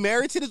guy, you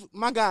married to this?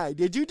 My guy,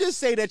 did you just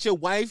say that your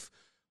wife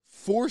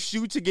forced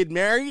you to get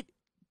married?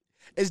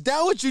 Is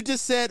that what you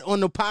just said on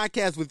the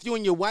podcast with you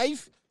and your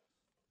wife?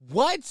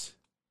 What?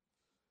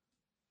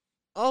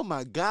 Oh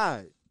my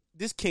God.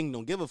 This king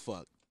don't give a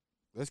fuck.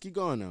 Let's keep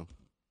going now.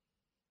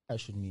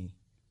 Pressured me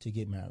to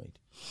get married.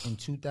 In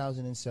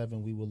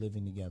 2007, we were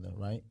living together,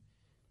 right?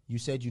 You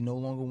said you no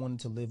longer wanted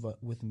to live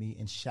with me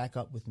and shack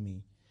up with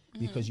me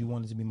because you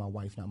wanted to be my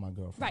wife, not my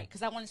girlfriend. Right,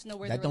 because I wanted to know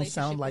where that the relationship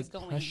was don't sound like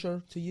going.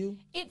 pressure to you?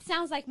 It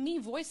sounds like me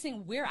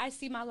voicing where I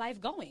see my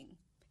life going.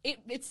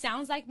 It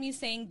sounds like me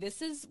saying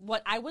this is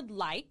what I would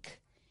like.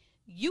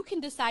 You can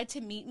decide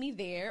to meet me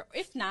there.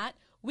 If not,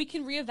 we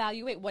can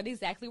reevaluate what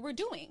exactly we're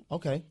doing.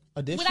 Okay.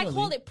 Additionally, would I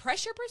call it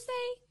pressure per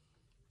se?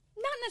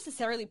 Not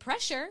necessarily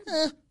pressure.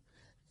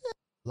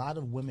 A lot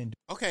of women.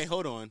 Okay,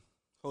 hold on.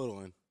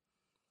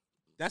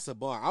 That's a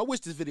bar. I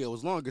wish this video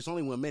was longer. It's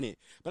only 1 minute,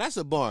 but that's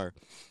a bar.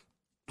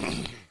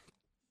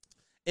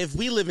 If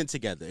we living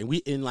together and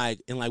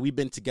we've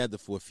been together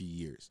for a few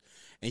years,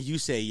 and you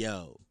say,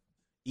 "Yo,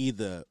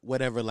 either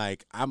whatever,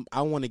 like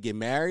I want to get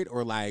married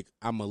or like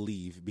I'm gonna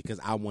leave because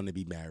I want to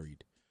be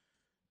married."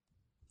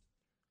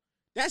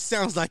 That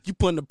sounds like you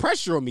putting the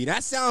pressure on me.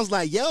 That sounds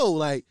like, yo,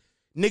 like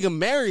nigga,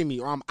 marry me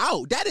or I'm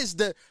out. That is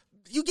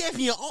you gave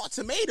me an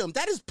ultimatum.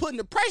 That is putting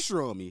the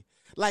pressure on me.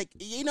 Like,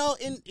 you know,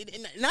 and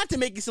not to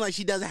make it seem like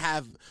she doesn't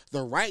have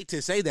the right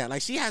to say that.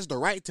 Like, she has the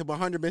right to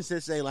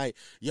 100% say, like,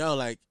 yo,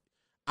 like,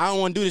 I don't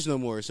want to do this no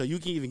more. So you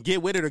can even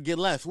get with it or get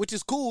left, which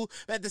is cool.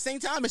 But at the same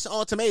time, it's an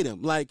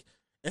ultimatum. Like,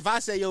 if I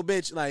say, yo,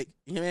 bitch, like,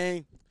 you know what I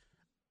mean?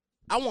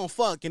 I want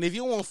fuck. And if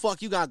you want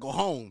fuck, you got to go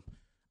home.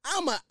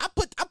 I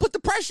put the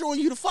pressure on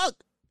you to fuck.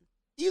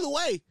 Either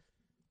way.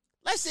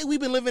 Let's say we've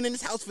been living in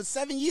this house for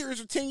 7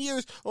 years or 10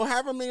 years or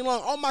however many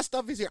long. All my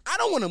stuff is here. I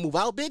don't want to move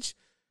out, bitch.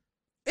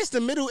 It's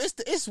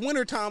it's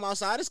winter time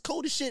outside. It's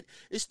cold as shit.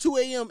 It's 2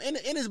 a.m. and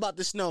it's about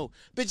to snow.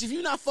 Bitch, if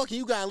you not fucking,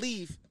 you gotta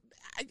leave.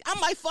 I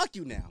might fuck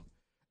you now.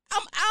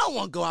 I don't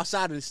want to go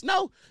outside in the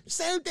snow.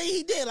 Same thing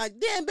he did. Like,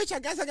 damn, bitch, I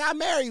guess I got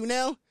married you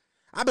now.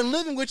 I've been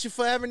living with you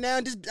forever now.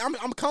 And just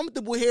I'm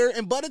comfortable here.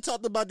 And Butter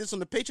talked about this on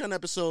the Patreon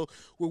episode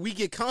where we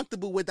get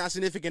comfortable with our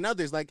significant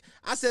others. Like,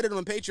 I said it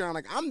on Patreon.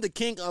 Like, I'm the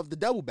king of the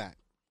double back.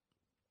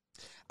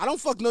 I don't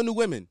fuck no new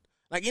women.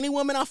 Like, any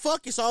woman I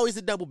fuck, it's always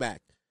a double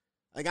back.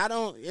 Like, I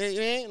don't, it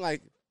ain't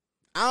like,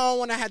 I don't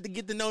want to have to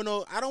get to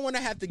know I don't want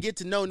to have to get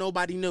to know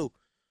nobody new.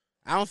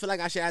 I don't feel like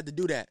I should have to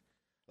do that.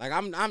 Like,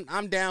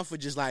 I'm down for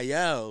just like,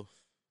 yo,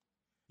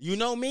 you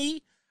know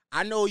me,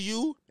 I know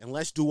you, and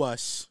let's do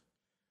us.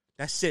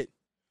 That's it.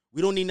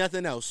 We don't need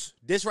nothing else.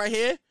 This right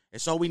here,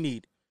 it's all we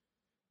need.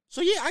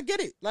 So yeah, I get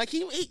it. Like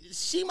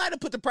she might have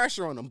put the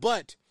pressure on him,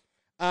 but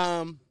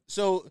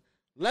so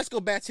let's go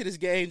back to this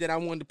game that I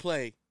wanted to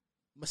play.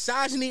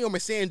 Misogyny or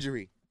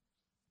misandry?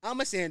 I'm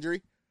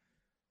misandry.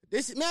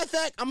 This matter of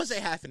fact, I'm gonna say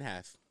half and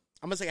half.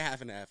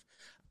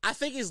 I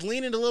think it's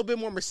leaning a little bit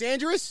more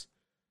misandry,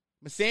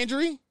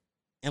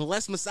 and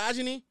less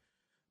misogyny,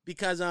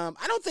 because I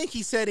don't think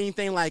he said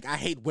anything like I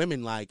hate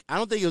women. Like I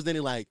don't think it was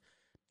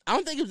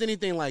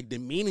anything like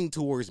demeaning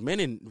towards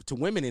to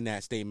women in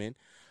that statement.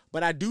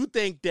 But I do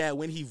think that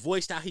when he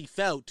voiced how he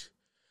felt,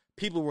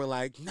 people were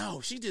like,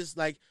 "No, she just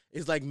like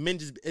it's like men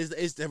just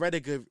is the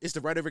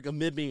rhetoric of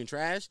men being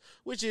trash,"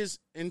 which is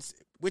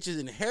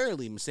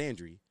inherently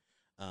misandry.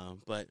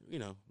 But you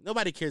know,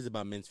 nobody cares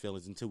about men's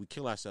feelings until we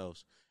kill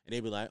ourselves, and they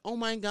be like, "Oh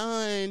my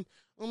god,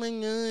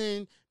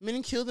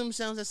 men kill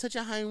themselves at such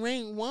a high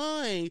rate.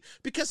 Why?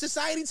 Because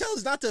society tells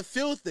us not to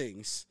feel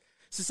things.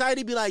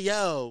 Society be like,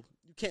 yo,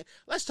 you can't."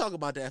 Let's talk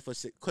about that for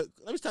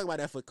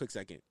a quick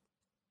second.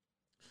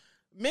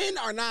 Men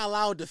are not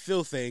allowed to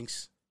feel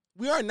things.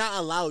 We are not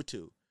allowed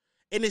to.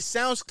 And it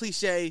sounds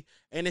cliche,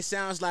 and it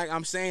sounds like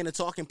I'm saying a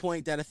talking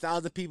point that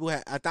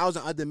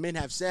 1,000 other men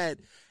have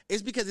said.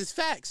 It's because it's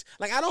facts.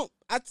 Like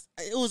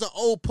it was an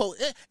old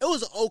it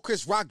was an old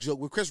Chris Rock joke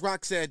where Chris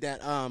Rock said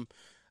that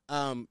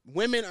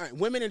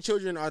women and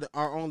children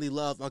are only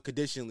loved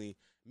unconditionally.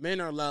 Men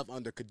are loved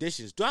under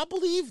conditions. Do I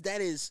believe that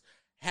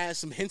has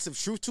some hints of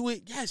truth to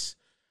it? Yes.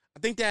 I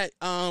think that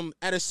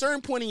at a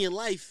certain point in your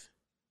life,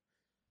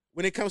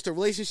 when it comes to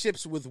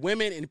relationships with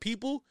women and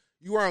people,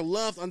 you are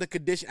loved under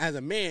condition. As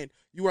a man,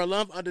 you are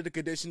loved under the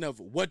condition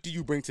of what do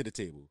you bring to the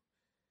table.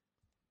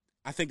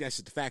 I think that's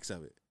just the facts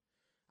of it.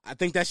 I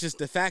think that's just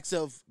the facts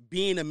of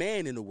being a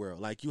man in the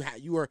world. Like you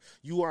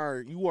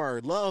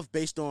are loved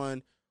based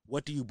on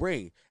what do you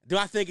bring. Do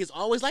I think it's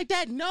always like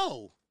that?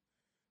 No,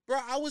 bro.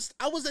 I was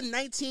a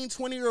 19,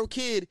 20-year-old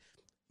kid.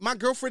 My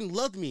girlfriend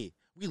loved me.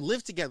 We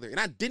lived together, and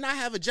I did not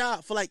have a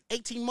job for like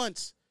 18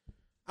 months.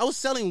 I was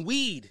selling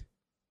weed.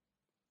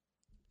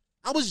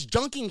 I was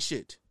junking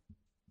shit.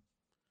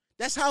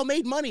 That's how I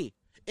made money.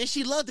 And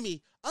she loved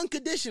me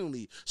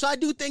unconditionally. So I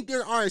do think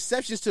there are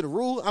exceptions to the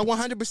rule. I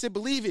 100%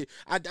 believe it.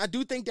 I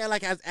do think that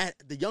like as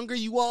the younger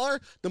you are,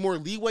 the more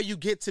leeway you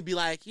get to be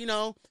like, you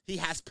know, he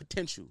has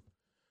potential,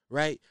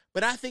 right?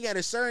 But I think at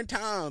a certain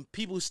time,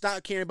 people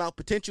stop caring about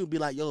potential and be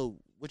like, yo,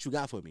 what you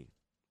got for me?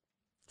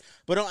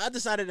 But on the other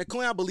side of the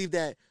coin, I believe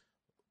that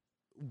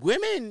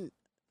women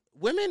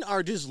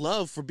are just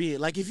loved for being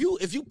like, if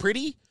you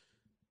pretty,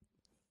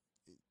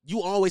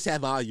 you always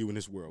have value in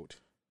this world.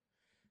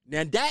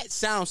 Now that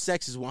sounds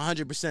sexist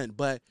 100%,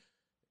 but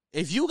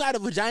if you got a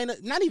vagina,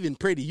 not even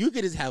pretty, you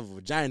could just have a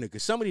vagina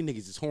because some of these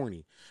niggas is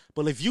horny.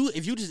 But if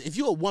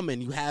you're a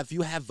woman, you have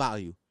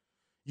value.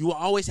 You will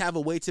always have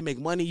a way to make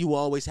money. You will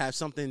always have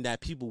something that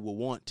people will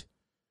want.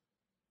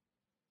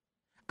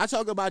 I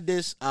talk about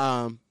this.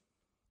 I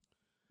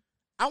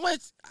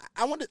want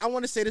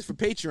to say this for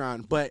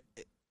Patreon, but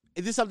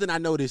it is something I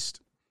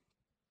noticed.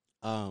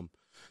 So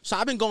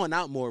I've been going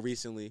out more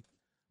recently.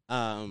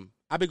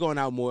 I've been going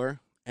out more,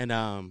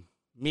 and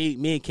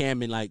me and Cam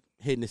been like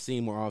hitting the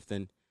scene more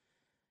often.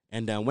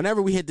 And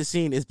whenever we hit the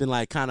scene, it's been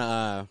like kind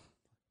of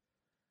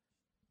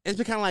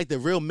like the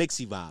real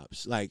mixy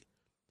vibes. Like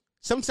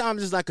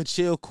sometimes it's like a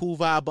chill, cool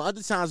vibe, but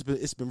other times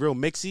it's been real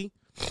mixy.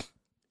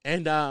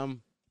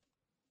 And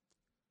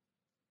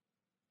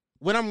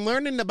what I'm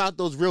learning about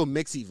those real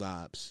mixy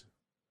vibes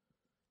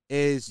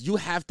is you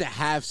have to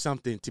have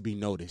something to be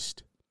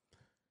noticed.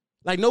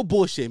 Like, no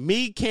bullshit.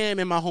 Me, Cam,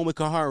 and my homie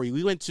Kahari,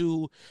 we went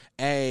to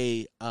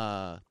a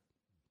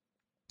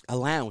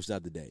lounge the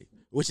other day,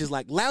 which is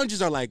like,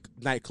 lounges are like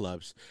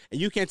nightclubs,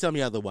 and you can't tell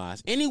me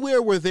otherwise.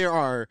 Anywhere where there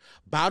are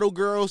bottle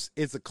girls,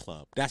 it's a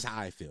club. That's how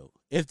I feel.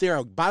 If there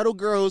are bottle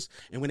girls,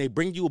 and when they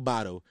bring you a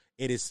bottle,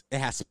 it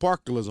has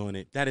sparklers on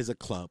it, that is a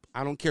club.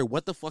 I don't care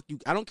what the fuck you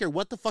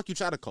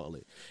try to call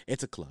it.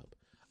 It's a club.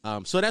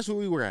 So that's where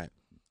we were at.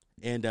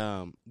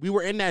 And we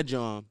were in that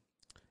joint.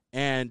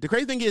 And the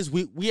crazy thing is,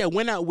 we had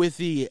went out with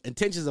the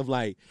intentions of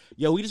like,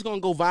 yo, we just gonna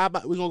go vibe.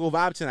 We're gonna go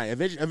vibe tonight.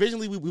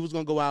 Originally, we was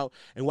gonna go out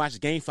and watch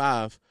Game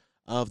 5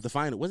 of the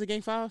final. Was it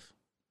Game 5?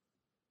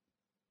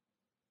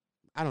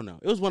 I don't know.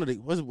 It was one of the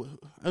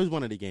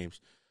games.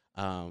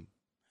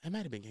 It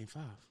might have been Game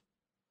 5.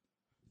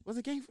 Was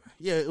it Game 5?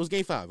 Yeah, it was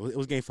Game 5. It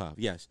was Game 5.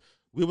 Yes,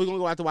 we were gonna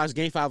go out to watch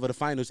Game 5 of the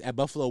finals at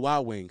Buffalo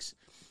Wild Wings,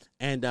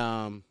 and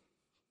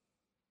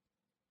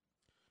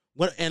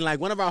And like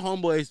one of our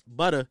homeboys,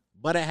 Butter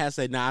has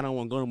said, "Nah, I don't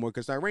want to go no more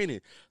because it started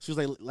raining." She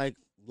was like,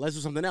 let's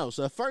do something else.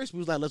 So at first we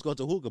was like, let's go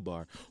to hookah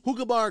bar.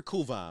 Hookah bar,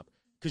 cool vibe,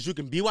 because you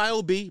can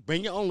BYOB,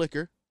 bring your own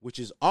liquor, which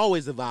is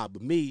always the vibe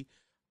with me,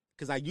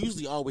 because I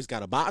usually always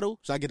got a bottle,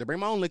 so I get to bring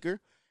my own liquor,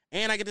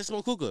 and I get to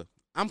smoke hookah.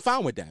 I'm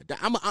fine with that.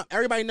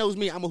 Everybody knows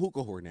me. I'm a hookah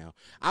whore now.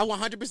 I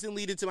 100%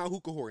 lead into my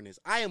hookah whoreness.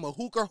 I am a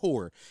hookah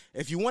whore.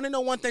 If you want to know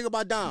one thing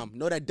about Dom,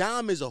 know that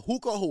Dom is a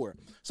hookah whore.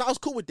 So I was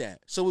cool with that.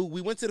 So we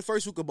went to the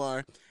first hookah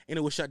bar, and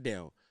it was shut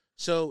down.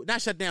 So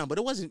not shut down, but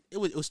it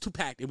was too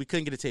packed, and we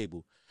couldn't get a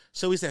table.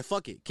 So we said,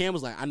 fuck it. Cam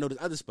was like, I know this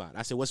other spot.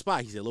 I said, what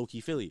spot? He said, Low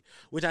Key Philly.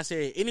 Which I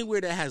said, anywhere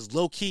that has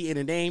low key in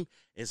the name,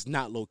 it's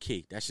not low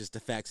key. That's just the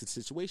facts of the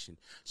situation.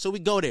 So we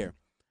go there.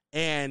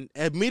 And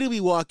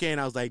immediately walk in,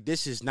 I was like,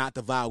 this is not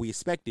the vibe we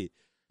expected.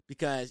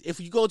 Because if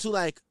you go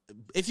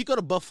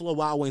to Buffalo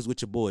Wild Wings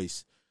with your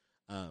boys,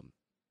 the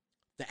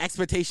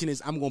expectation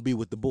is I'm going to be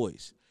with the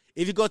boys.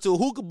 If you go to a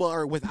hookah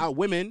bar without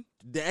women,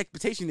 the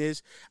expectation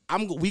is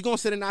we going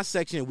to sit in our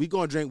section, we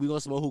going to drink, we going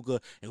to smoke hookah,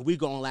 and we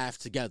going to laugh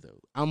together.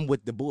 I'm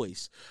with the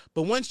boys.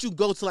 But once you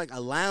go to like a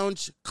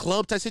lounge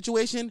club type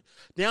situation,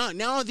 now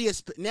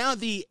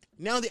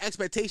the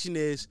expectation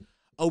is,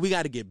 oh, we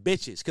got to get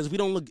bitches because we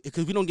don't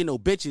get no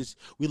bitches,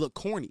 we look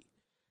corny.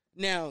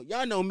 Now,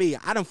 y'all know me.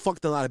 I done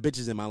fucked a lot of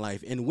bitches in my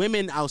life, and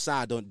women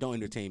outside don't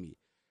entertain me.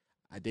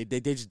 They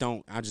just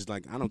don't. I just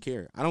like I don't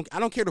care. I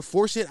don't care to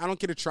force it. I don't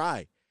care to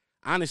try.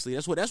 Honestly,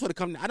 that's what it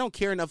comes. I don't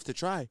care enough to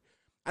try.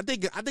 I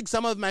think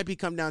some of it might be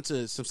come down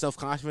to some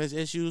self-confidence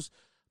issues,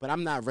 but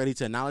I'm not ready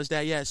to acknowledge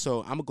that yet.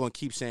 So I'm gonna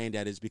keep saying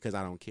that it's because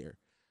I don't care.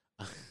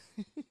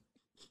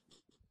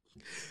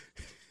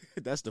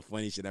 That's the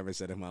funniest shit I ever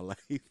said in my life.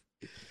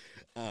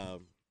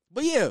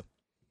 But yeah.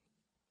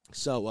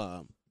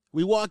 So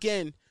we walk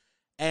in.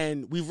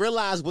 And we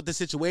realized what the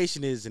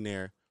situation is in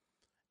there.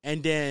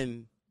 And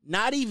then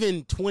not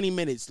even 20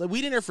 minutes. Like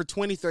we in there for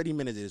 20, 30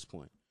 minutes at this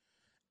point.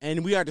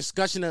 And we are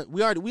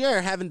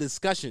having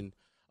discussion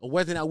of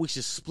whether or not we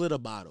should split a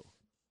bottle.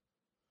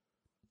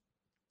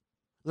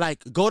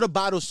 Like go to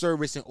bottle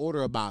service and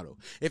order a bottle.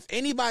 If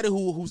anybody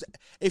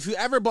if you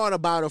ever bought a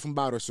bottle from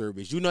bottle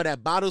service, you know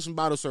that bottles from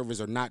bottle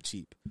service are not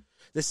cheap.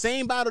 The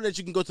same bottle that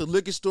you can go to the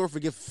liquor store for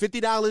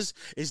 $50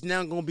 is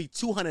now going to be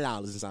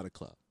 $200 inside a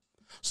club.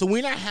 So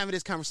we're not having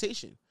this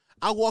conversation.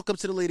 I walk up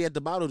to the lady at the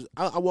bottle.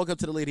 I walk up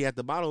to the lady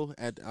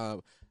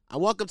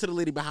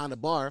behind the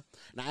bar,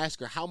 and I ask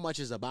her, how much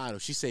is a bottle?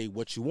 She say,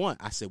 what you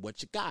want? I said,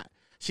 what you got?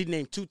 She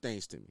named two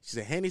things to me. She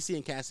said, Hennessy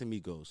and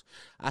Casamigos.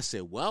 I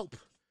said, well,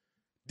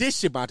 this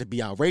shit about to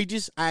be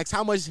outrageous. I asked,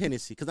 how much is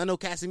Hennessy? Because I know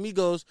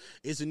Casamigos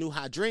is a new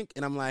hot drink,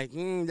 and I'm like,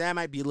 that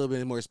might be a little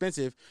bit more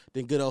expensive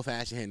than good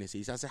old-fashioned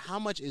Hennessy. So I said, how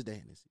much is the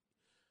Hennessy?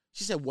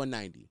 She said,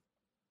 $190.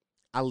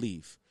 I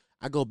leave.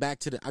 I go back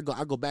to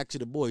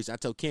the boys. I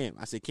tell Cam,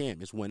 I said,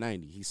 Cam, it's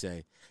 $190. He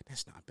say,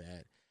 that's not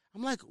bad.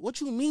 I'm like,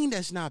 what you mean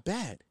that's not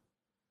bad?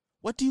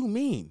 What do you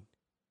mean?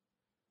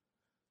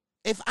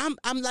 If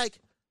I'm like,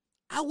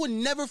 I would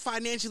never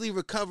financially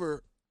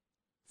recover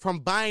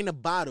from buying a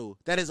bottle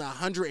that is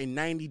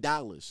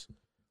 $190.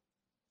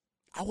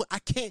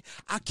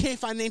 I can't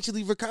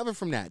financially recover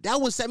from that.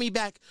 That would set me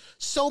back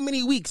so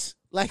many weeks.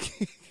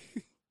 Like,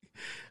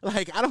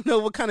 like I don't know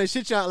what kind of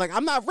shit y'all like.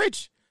 I'm not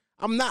rich.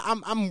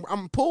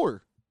 I'm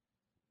poor.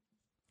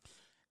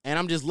 And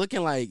I'm just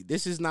looking like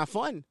this is not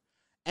fun.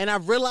 And I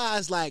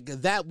realized like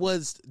that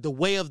was the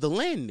way of the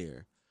land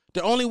there.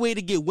 The only way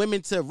to get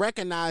women to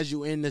recognize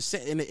you in a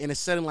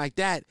setting like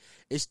that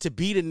is to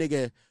be the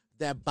nigga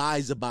that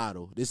buys a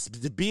bottle. This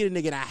to be the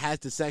nigga that has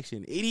the section.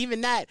 And even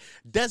that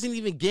doesn't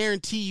even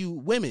guarantee you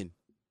women.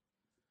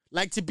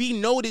 Like to be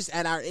noticed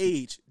at our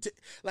age,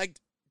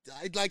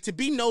 to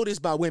be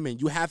noticed by women,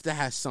 you have to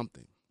have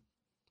something.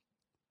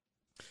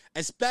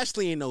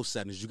 Especially in those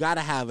settings. You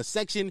gotta have a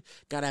section,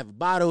 gotta have a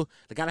bottle,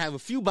 they gotta have a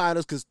few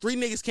bottles, because 3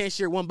 niggas can't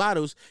share one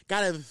bottles,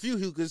 gotta have a few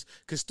hookahs,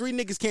 because 3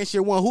 niggas can't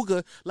share one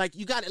hookah. Like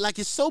you got like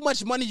it's so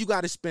much money you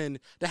gotta spend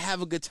to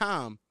have a good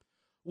time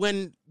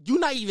when you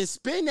not even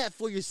spend that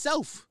for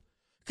yourself.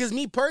 Because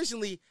me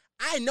personally,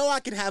 I know I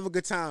can have a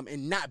good time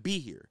and not be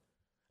here.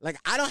 Like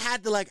I don't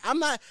have to like, I'm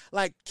not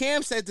like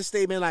Cam said the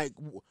statement like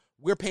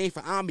we're paying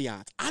for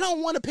ambiance. I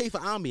don't want to pay for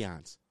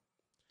ambiance.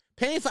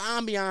 Paying for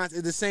ambiance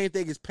is the same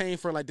thing as paying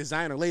for like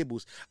designer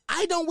labels.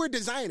 I don't wear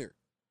designer.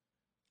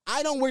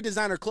 I don't wear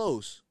designer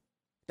clothes.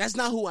 That's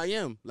not who I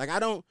am. Like I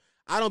don't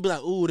be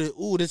like,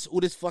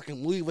 this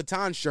fucking Louis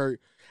Vuitton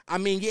shirt. I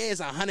mean, yeah, it's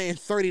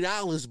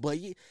 $130, but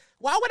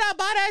why would I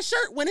buy that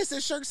shirt when it's a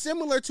shirt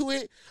similar to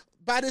it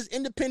by this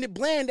independent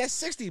brand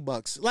that's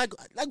 $60? Like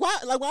why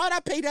would I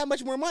pay that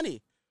much more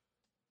money?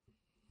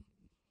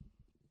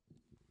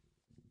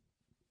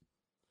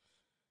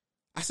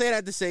 I say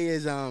that to say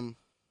is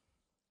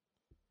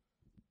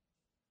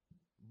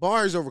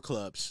bars over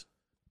clubs.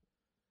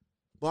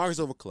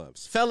 Bars over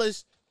clubs.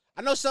 Fellas,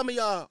 I know some of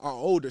y'all are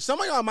older. Some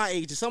of y'all are my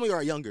age and some of y'all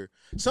are younger.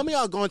 Some of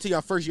y'all going to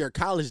your first year of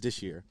college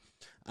this year.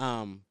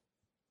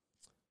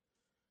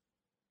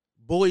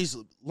 Boys,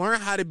 learn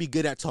how to be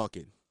good at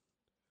talking.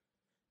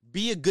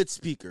 Be a good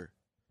speaker.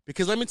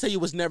 Because let me tell you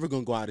what's never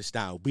gonna go out of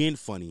style. Being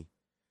funny.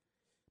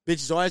 Bitch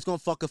is always gonna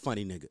fuck a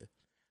funny nigga.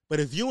 But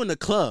if you in the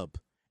club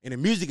and the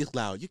music is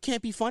loud, you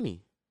can't be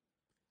funny.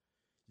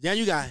 Yeah,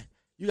 you got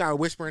a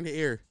whisper in the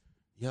ear.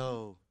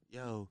 Yo,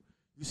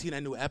 you see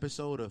that new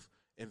episode of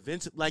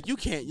Invincible? Like you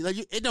can't,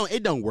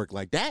 it don't work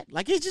like that.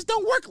 Like it just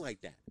don't work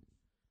like that.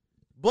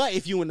 But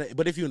if you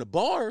in a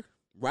bar,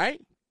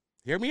 right?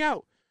 Hear me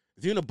out.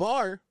 If you're in a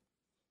bar,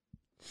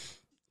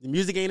 the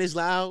music ain't as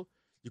loud.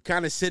 You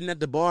kind of sitting at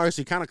the bar, so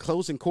you're kind of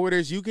close in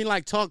quarters. You can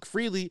like talk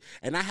freely,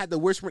 and I had the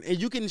whisper,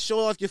 and you can show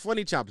off your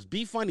funny chops.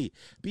 Be funny.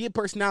 Be a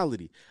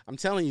personality. I'm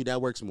telling you,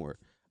 that works more.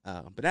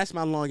 But that's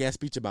my long ass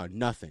speech about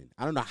nothing.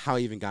 I don't know how I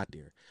even got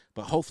there,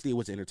 but hopefully it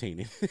was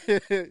entertaining.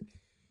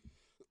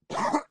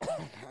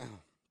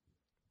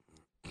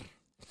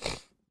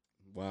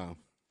 Wow.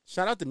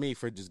 Shout out to me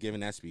for just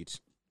giving that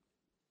speech.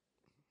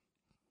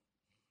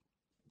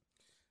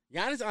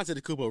 Giannis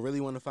Antetokounmpo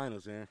really won the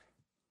finals, man.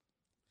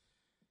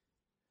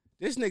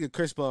 This nigga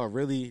Chris Paul is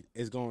really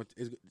going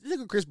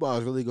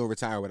to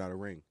retire without a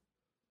ring.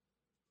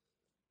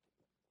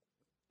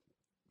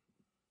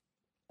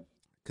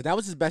 Because that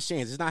was his best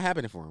chance. It's not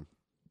happening for him.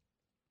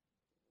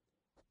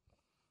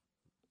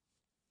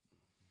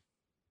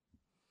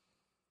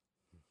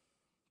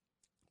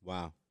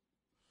 Wow.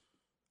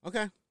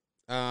 Okay.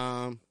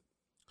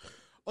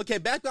 Okay,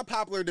 back to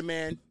popular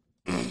demand.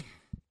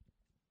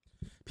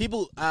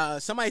 People,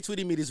 somebody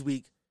tweeted me this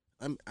week.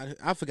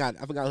 I forgot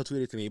who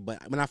tweeted to me,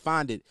 but when I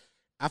found the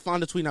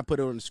tweet and I put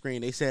it on the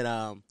screen. They said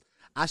I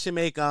should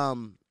make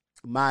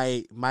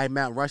my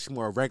Mount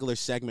Rushmore a regular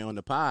segment on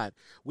the pod,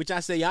 which I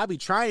say y'all be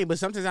trying, but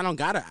sometimes I don't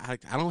gotta. I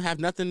don't have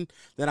nothing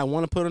that I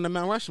want to put on the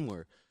Mount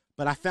Rushmore.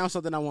 But I found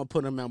something I want to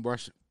put on Mount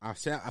Rushmore. I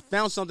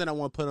found something I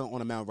want to put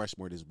on a Mount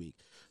Rushmore this week.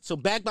 So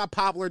backed by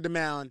popular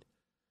demand,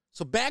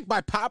 a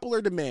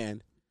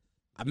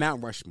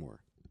Mount Rushmore.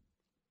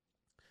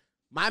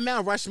 My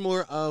Mount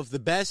Rushmore of the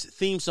best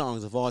theme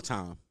songs of all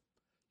time.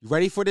 You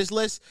ready for this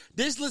list?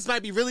 This list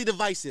might be really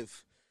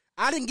divisive.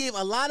 I didn't give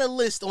a lot of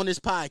lists on this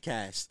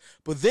podcast,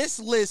 but this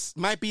list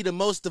might be the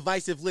most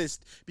divisive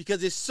list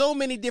because there's so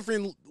many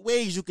different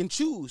ways you can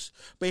choose.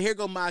 But here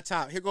go my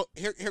top. Here go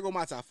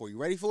my top for you.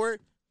 Ready for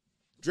it?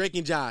 Drake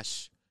and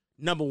Josh,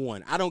 number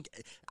one. I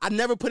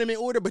never put them in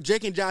order, but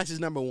Drake and Josh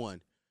is number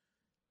one.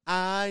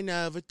 I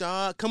never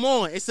thought. Come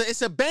on,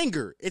 it's a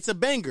banger. It's a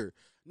banger.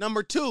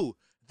 Number two,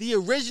 the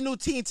original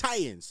Teen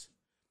Titans.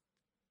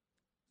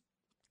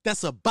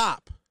 That's a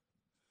bop.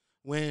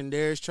 When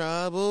there's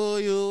trouble,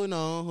 you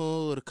know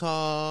who to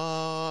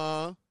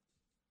call.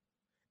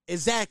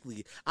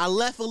 Exactly. I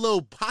left a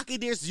little pocket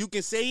there so you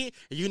can say it,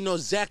 and you know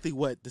exactly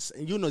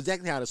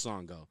how the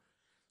song go.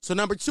 So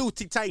number two,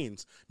 Teen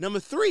Titans. Number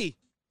three.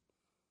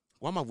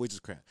 Why my voice is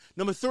crap?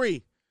 Number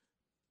three.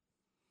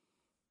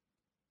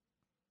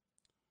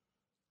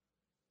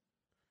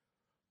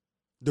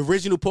 The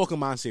original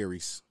Pokemon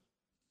series.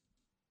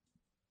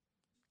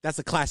 That's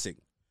a classic.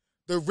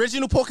 The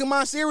original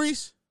Pokemon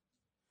series.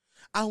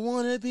 I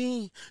want to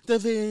be the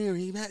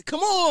very best.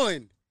 Come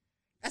on.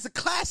 That's a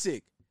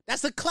classic.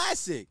 That's a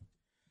classic.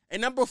 And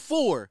number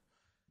four.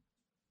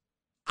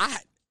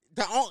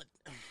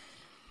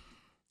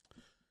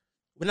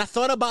 When I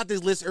thought about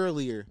this list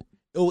earlier,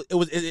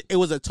 it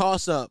was a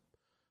toss-up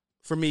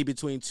for me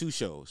between two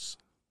shows.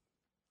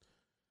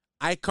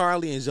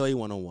 iCarly and Zoe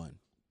 101.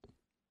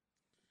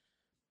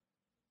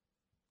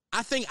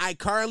 I think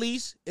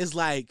iCarly's is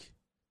like,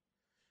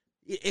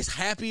 it's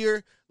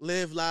happier,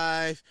 live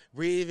life,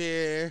 breathe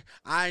air.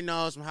 I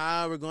know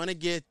somehow we're going to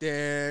get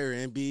there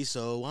and be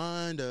so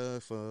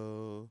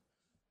wonderful.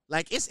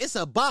 Like, it's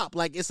a bop.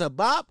 Like, it's a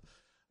bop,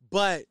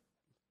 but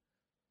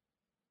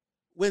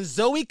when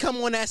Zoe come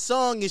on that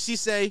song and she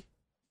say,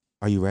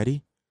 "Are you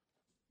ready?"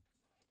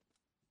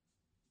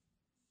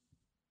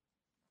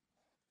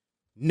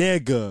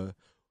 Nigga.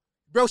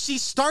 Bro, she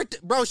start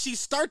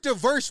the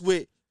verse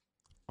with,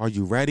 "Are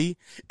you ready?"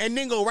 And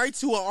then go right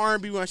to an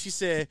R&B when she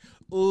said,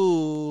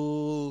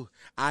 "Ooh,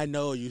 I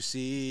know you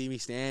see me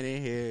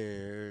standing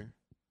here.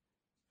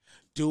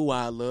 Do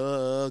I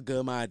look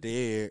good, my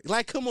dear?"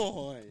 Like, come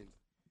on.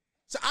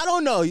 So I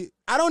don't know.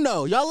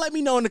 Y'all let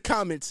me know in the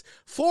comments.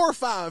 4 or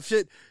 5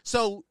 shit.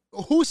 So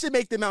who should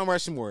make the Mount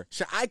Rushmore?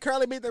 Should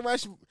iCarly make the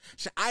Rushmore?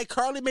 Should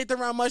iCarly make the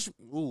Mount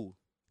Rushmore? Ooh,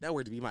 that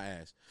word to be my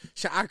ass.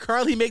 Should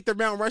iCarly make the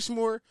Mount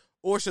Rushmore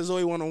or should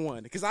Zoe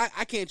 101? Because I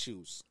can't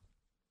choose.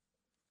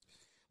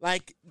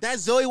 Like that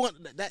Zoe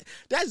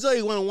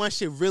 101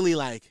 shit really,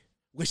 like,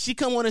 when she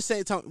come on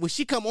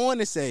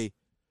and say,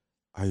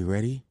 "Are you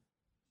ready?"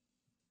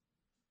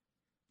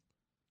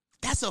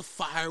 That's a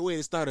fire way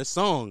to start a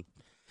song.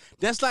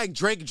 That's like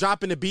Drake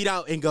dropping the beat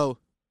out and go,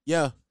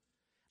 "Yeah."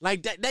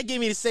 Like that gave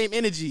me the same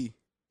energy.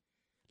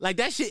 Like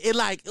that shit, it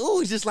like,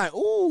 ooh, it's just like,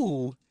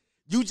 ooh,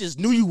 you just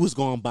knew you was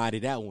gonna body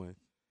that one.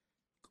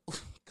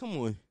 Come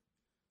on.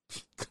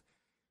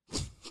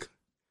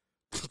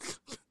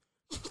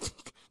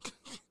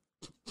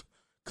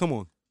 Come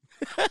on.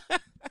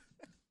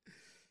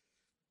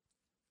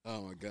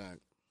 Oh my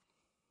God.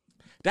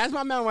 That's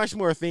my Mount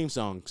Rushmore theme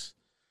songs.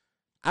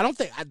 I don't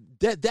think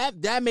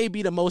that may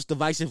be the most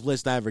divisive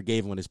list I ever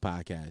gave on this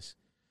podcast,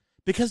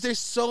 because there's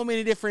so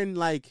many different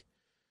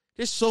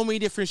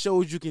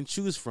shows you can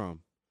choose from.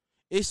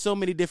 It's so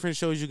many different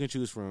shows you can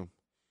choose from.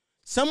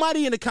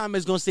 Somebody in the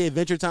comments gonna say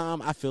Adventure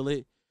Time. I feel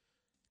it,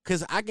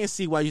 because I can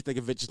see why you think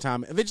Adventure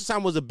Time. Adventure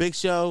Time was a big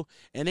show,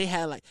 and they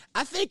had like,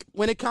 I think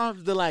when it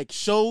comes to like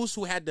shows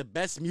who had the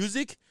best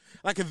music,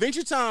 like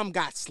Adventure Time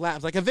got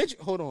slaps. Like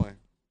hold on,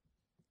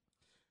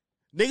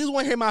 niggas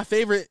want to hear my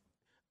favorite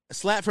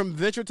slap from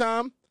Adventure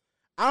Time.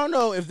 I don't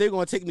know if they're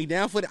gonna take me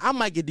down for it. I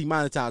might get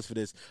demonetized for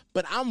this,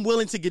 but I'm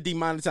willing to get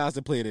demonetized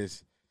to play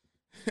this.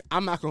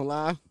 I'm not gonna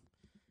lie,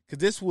 because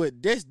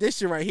this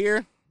shit right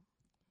here.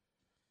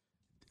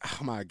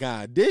 Oh my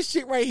God, this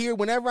shit right here.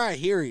 Whenever I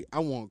hear it, I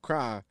want to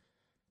cry.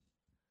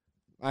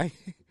 Like,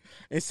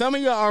 and some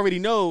of y'all already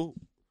know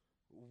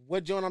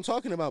what joint I'm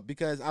talking about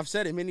because I've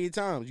said it many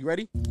times. You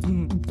ready?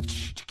 You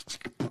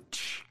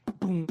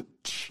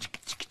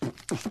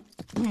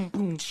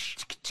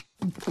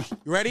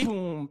ready?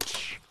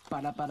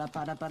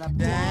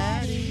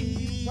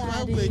 Daddy,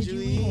 why would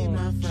you eat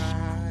my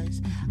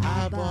fries?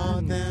 I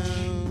bought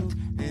them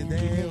and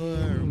they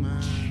were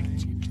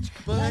mine.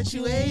 But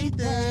you ate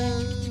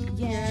them,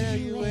 yeah,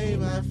 you ate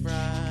my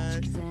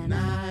fries. And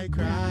I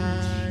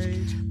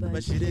cried,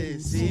 but you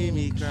didn't see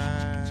me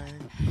cry.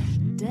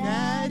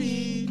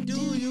 Daddy, do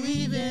you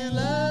even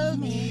love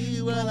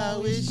me? Well, I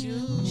wish you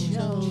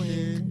showed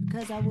it,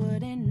 'cause I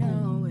wouldn't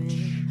know it.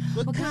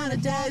 What kind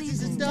of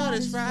daddy's his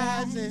daughter's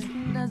fries?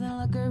 And doesn't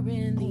look her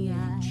in the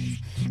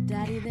eyes.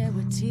 Daddy, there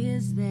were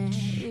tears there.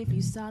 If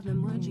you saw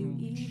them, would you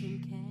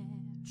even care?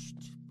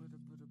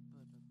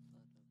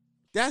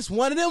 that's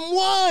one of them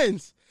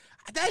ones.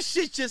 That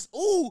shit just,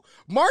 ooh,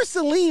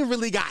 Marceline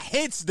really got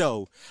hits,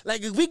 though.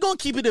 Like, if we gonna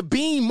keep it a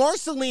beam,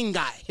 Marceline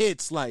got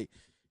hits. Like,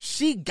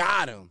 she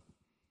got him.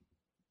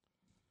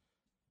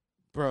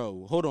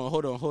 Bro, hold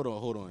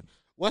on.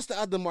 What's the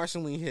other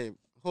Marceline hit?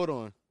 Hold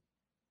on.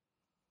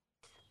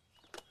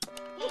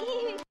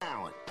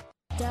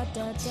 Da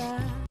da da.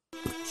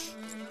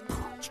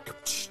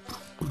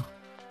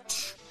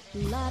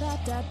 La da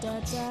da da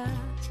da.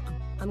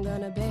 I'm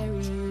gonna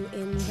bury you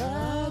in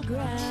the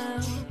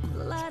ground.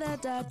 La da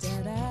da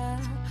da da.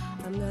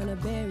 I'm gonna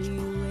bury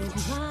you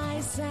with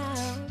my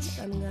sound.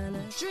 I'm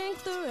gonna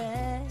drink the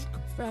red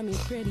from your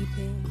pretty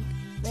pink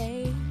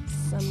face.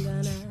 I'm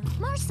gonna.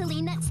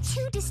 Marceline, that's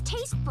too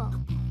distasteful.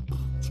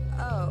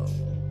 Oh,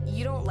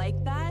 you don't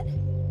like that?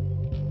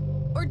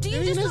 Or do you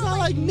Maybe just it's not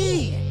like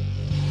me?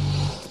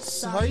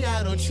 Sorry,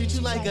 I don't treat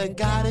you like a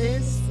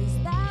goddess.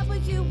 Is that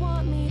what you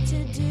want me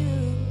to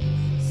do?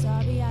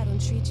 Sorry, I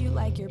don't treat you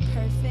like you're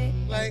perfect.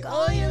 Like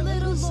all your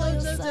little loyal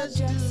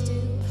subjects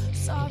do.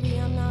 Sorry,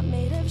 I'm not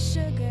made of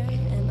sugar.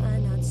 Am I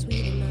not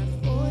sweet enough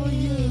for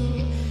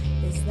you?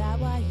 Is that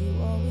why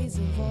you always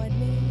avoid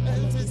me? I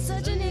must be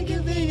such an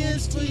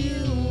inconvenience to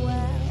you.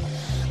 Well,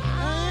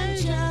 I'm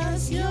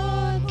just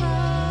your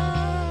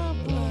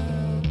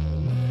problem.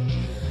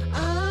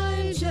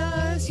 I'm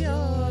just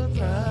your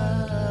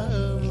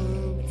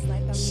problem. It's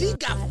like I'm She not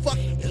got that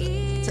fucked.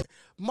 easy.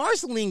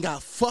 Marceline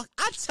got fucked.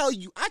 I tell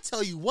you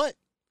what.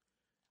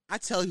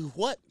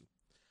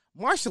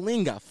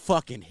 Marceline got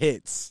fucking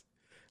hits.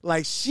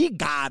 Like, she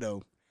got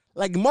him.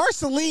 Like,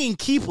 Marceline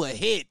keep a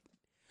hit.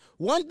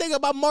 One thing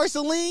about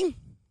Marceline,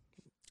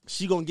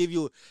 she gonna give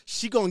you a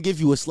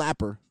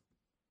slapper.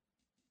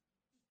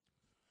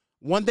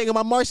 One thing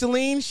about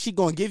Marceline, she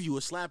gonna give you a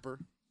slapper.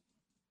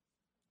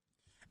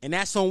 And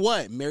that's on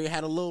what? Mary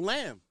Had a Little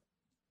Lamb.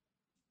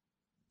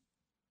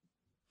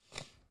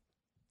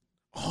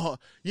 Oh,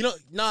 I'm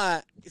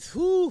not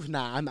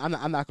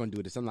gonna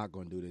do this. I'm not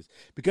gonna do this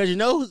because you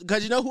know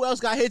who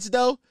else got hits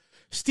though?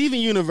 Steven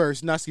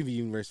Universe, not Steven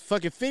Universe.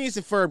 Fucking Phineas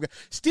and Ferb.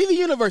 Steven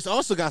Universe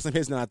also got some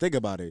hits. Now I think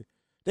about it,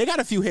 they got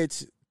a few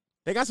hits.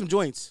 They got some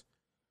joints.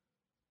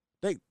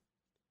 They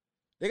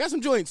got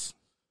some joints.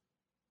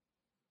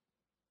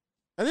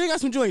 I think they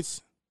got some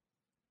joints.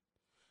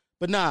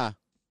 But nah,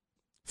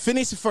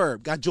 Phineas and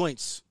Ferb got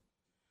joints.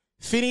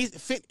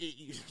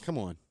 Come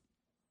on.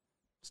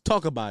 Let's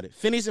talk about it.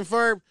 Phineas and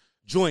Ferb,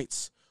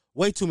 joints.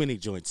 Way too many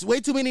joints. Way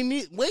too many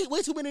names.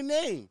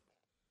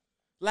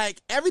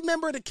 Like, every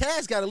member of the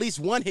cast got at least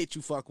one hit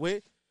you fuck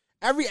with.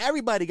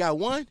 Everybody got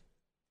one.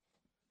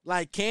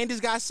 Like, Candace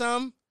got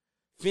some.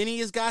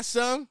 Phineas got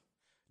some.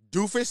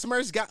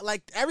 Doofenshmirtz got,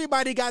 like,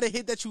 everybody got a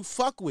hit that you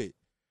fuck with.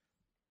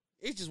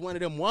 It's just one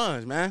of them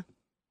ones, man.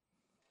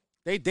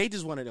 They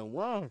just one of them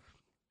ones.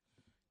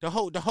 The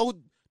whole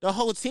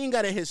team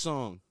got a hit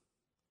song.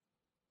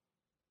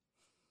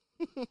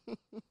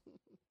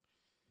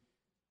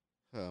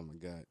 Oh my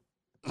God.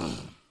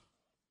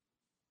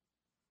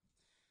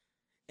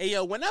 Hey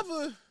yo,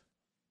 whenever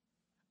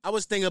I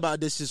was thinking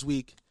about this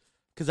week,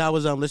 because I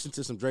was listening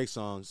to some Drake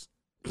songs.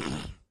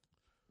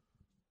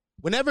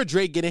 Whenever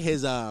Drake get in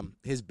his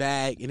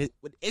bag, and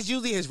it's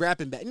usually his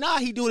rapping bag. Nah,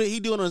 he doing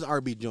it on his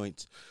R&B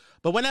joints.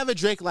 But whenever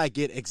Drake like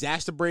get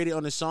exacerbated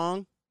on a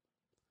song,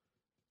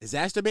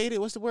 exacerbated,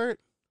 what's the word?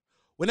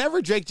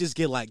 Whenever Drake just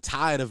get like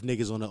tired of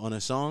niggas on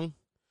a song,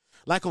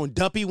 Like on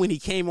Duppy when he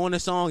came on the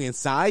song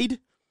Inside.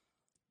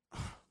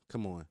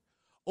 Come on.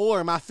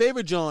 Or my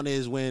favorite John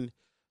is when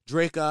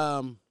Drake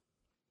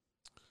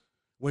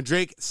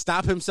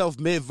stop himself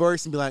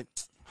mid-verse and be like,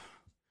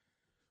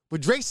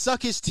 would Drake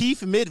suck his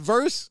teeth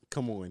mid-verse?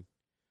 Come on.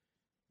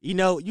 You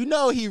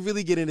know he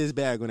really get in his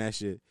bag on that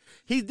shit.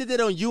 He did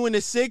that on You and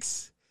the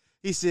Six.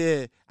 He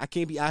said, I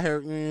can't be out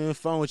here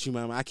phone with you,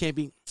 mama. I can't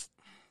be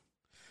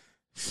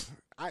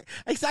I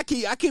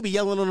can't be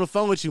yelling on the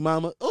phone with you,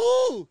 mama.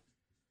 Ooh.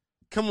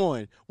 Come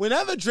on.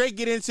 Whenever Drake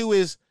get into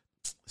his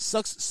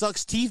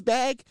sucks teeth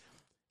bag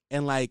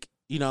and like,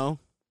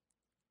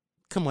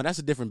 come on, that's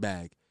a different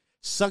bag.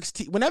 Sucks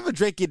teeth. Whenever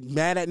Drake get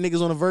mad at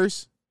niggas on a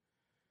verse,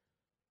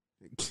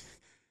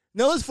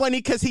 no, it's funny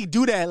because he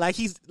do that. Like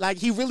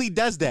he really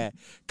does that.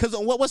 Because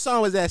what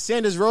song was that?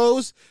 Sanders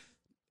Rose.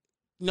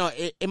 No,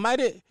 it might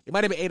have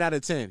been 8 out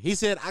of 10. He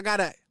said, I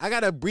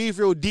gotta breathe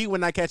real deep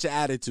when I catch an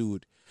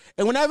attitude.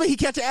 And whenever he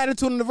catch an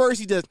attitude in the verse,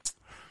 he just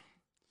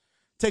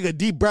take a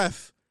deep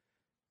breath.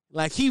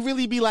 Like he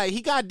really be like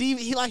he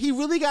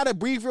really gotta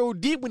breathe real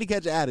deep when he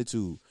catch an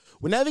attitude.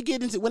 Whenever he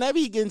get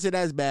into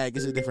that bag,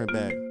 it's a different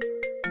bag.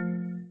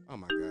 Oh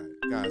my god,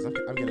 guys, I'm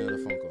getting another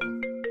phone call.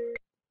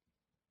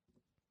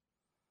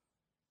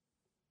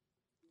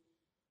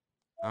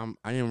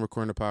 I am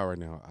recording the power right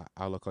now.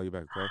 I'll call you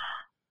back, okay?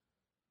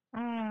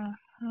 All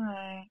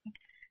right.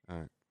 All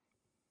right.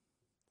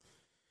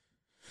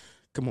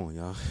 Come on,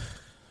 y'all.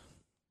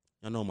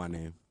 Y'all know my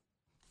name.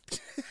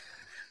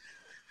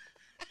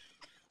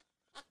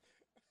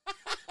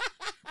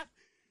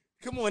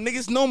 Come on,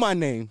 niggas know my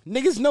name.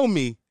 Niggas know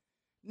me.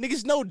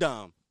 Niggas know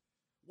Dom.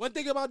 One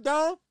thing about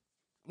Dom,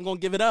 I'm gonna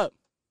give it up.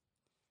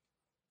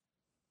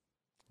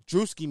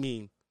 Drewski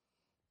mean.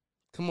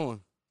 Come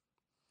on.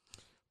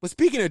 But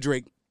speaking of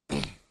Drake,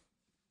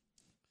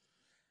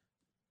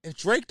 if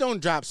Drake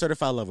don't drop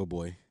Certified Lover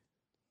Boy,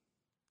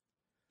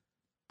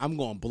 I'm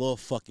gonna blow a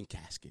fucking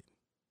casket.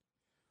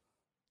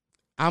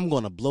 I'm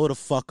gonna blow the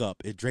fuck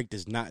up if Drake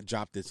does not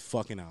drop this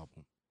fucking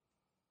album.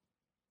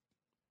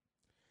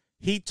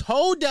 He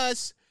told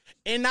us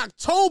in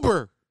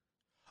October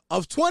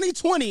of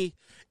 2020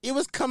 it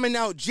was coming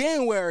out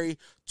January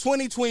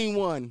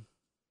 2021.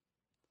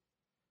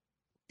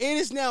 It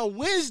is now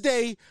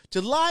Wednesday,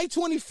 July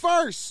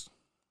 21st.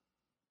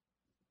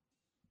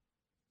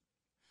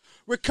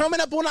 We're coming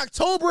up on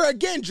October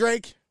again,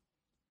 Drake.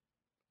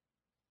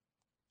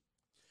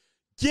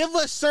 Give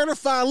us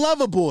Certified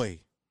Lover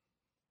Boy.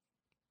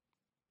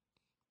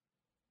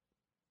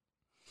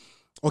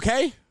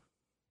 Okay?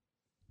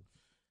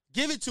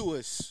 Give it to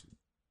us.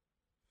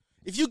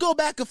 If you go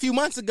back a few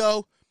months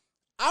ago,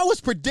 I was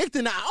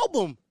predicting the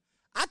album.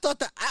 I thought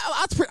that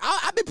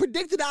I've been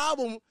predicting the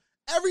album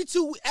every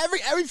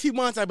few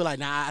months. I'd be like,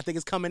 nah, I think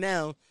it's coming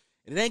out.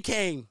 And it ain't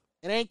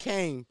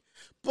came.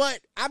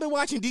 But I've been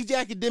watching DJ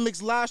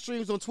Academic's live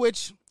streams on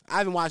Twitch.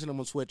 I've been watching them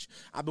on Twitch.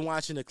 I've been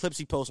watching the clips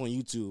he posts on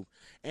YouTube.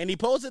 And he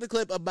posted a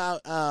clip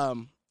about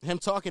him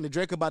talking to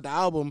Drake about the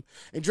album.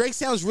 And Drake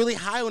sounds really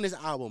high on this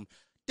album.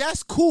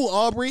 That's cool,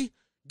 Aubrey.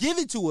 Give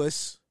it to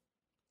us.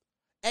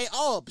 Hey,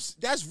 Aubs,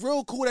 that's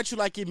real cool that you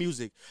like your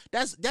music.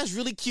 That's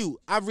really cute.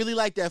 I really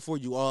like that for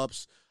you,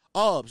 Aubs.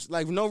 Aubs,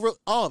 like no real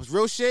Aubs,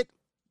 real shit.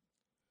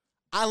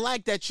 I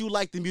like that you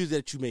like the music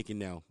that you're making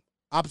now.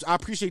 I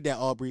appreciate that,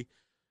 Aubrey.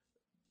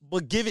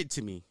 But give it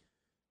to me.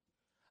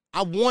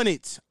 I want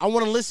it. I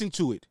want to listen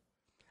to it.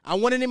 I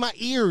want it in my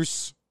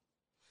ears.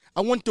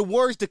 I want the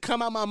words to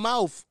come out my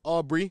mouth,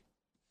 Aubrey.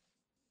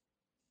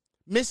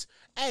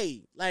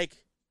 Hey, like,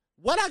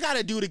 what I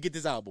gotta do to get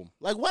this album?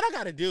 Like, what I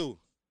gotta do?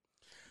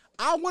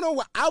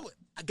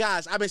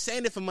 Guys, I've been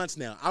saying it for months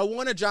now. I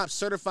want to drop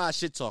Certified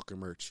Shit Talker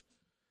merch.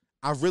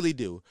 I really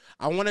do.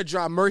 I want to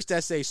drop merch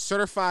that says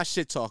Certified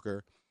Shit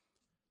Talker,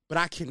 but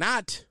I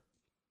cannot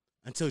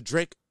until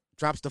Drake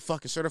drops the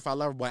fucking Certified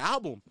Lover Boy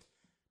album,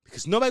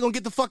 because nobody gonna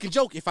get the fucking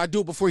joke if I do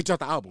it before he drop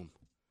the album.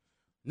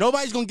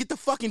 Nobody's gonna get the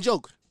fucking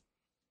joke.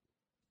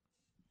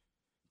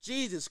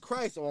 Jesus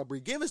Christ,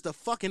 Aubrey, give us the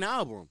fucking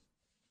album.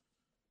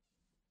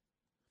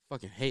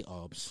 Fucking hate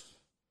Aubs.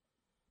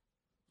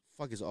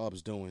 Fuck is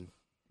Aubs doing?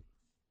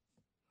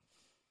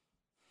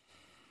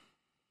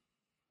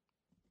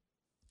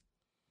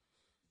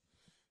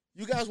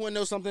 You guys want to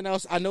know something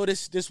else I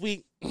noticed this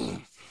week?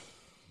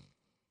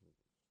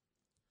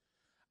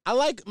 I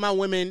like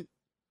women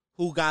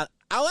who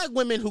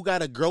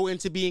gotta grow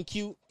into being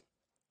cute.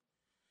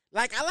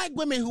 Like, I like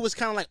women who was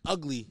kind of like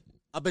ugly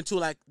up until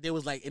like they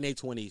was like in their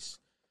 20s.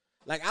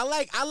 Like, I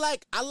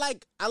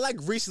like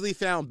recently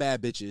found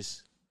bad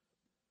bitches.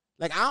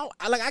 Like,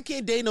 I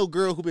can't date no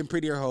girl who been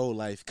pretty her whole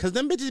life, because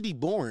them bitches be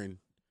boring.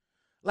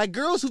 Like,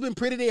 girls who've been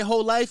pretty their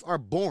whole life are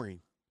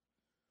boring.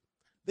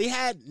 They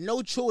had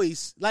no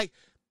choice. Like,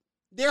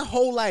 their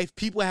whole life,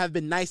 people have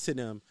been nice to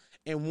them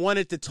and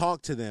wanted to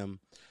talk to them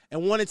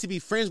and wanted to be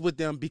friends with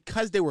them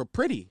because they were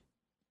pretty.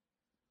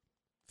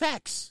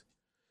 Facts.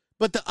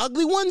 But the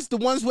ugly ones, the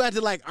ones who had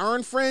to, like,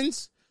 earn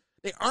friends,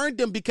 they earned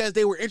them because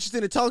they were interesting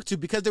to talk to,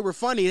 because they were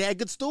funny. They had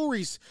good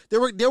stories. They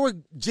were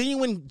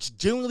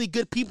genuinely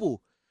good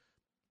people.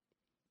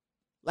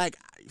 Like,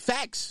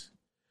 facts.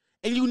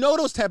 And you know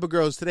those type of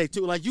girls today,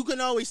 too. Like, you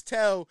can always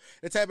tell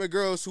the type of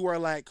girls who are,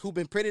 like, who've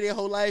been pretty their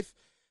whole life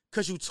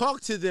because you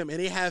talk to them and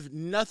they have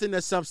nothing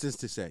of substance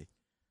to say.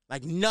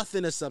 Like,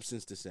 nothing of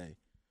substance to say.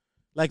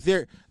 Like,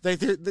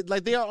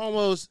 they are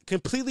almost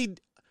completely,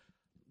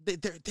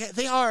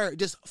 they are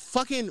just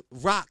fucking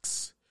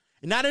rocks.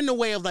 And not in the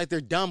way of, like,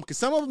 they're dumb, because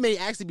some of them may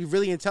actually be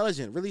really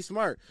intelligent, really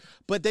smart,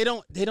 but they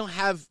don't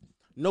have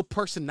no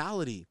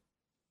personality.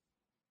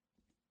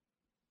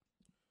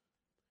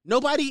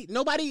 Nobody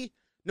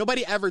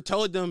ever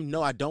told them,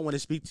 no, I don't want to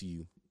speak to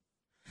you.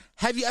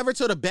 Have you ever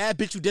told a bad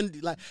bitch you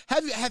didn't like?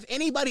 Have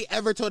anybody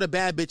ever told a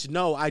bad bitch,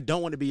 no, I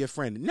don't want to be your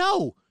friend?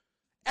 No.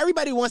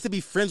 Everybody wants to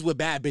be friends with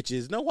bad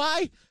bitches. Know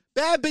why?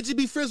 Bad bitches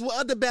be friends with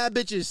other bad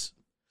bitches.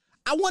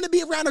 I want to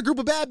be around a group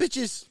of bad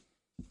bitches.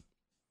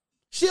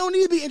 She don't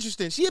need to be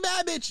interesting. She a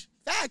bad bitch.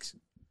 Facts.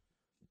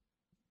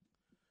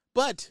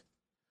 But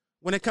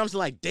when it comes to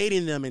like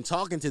dating them and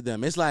talking to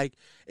them, it's like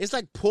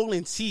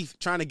pulling teeth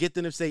trying to get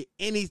them to say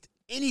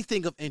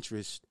anything of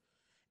interest,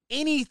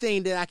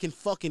 anything that I can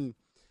fucking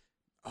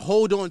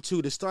hold on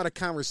to start a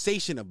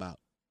conversation about.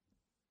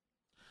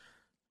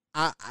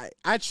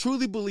 I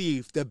truly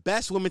believe the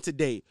best women to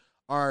date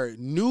are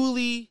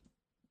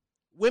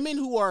women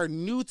who are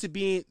new to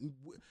being.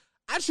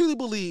 I truly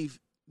believe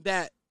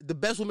that the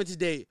best women to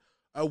date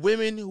are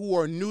women who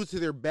are new to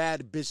their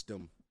bad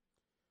bitchdom.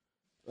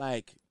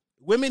 Like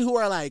women who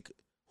are like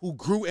who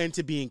grew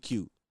into being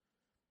cute.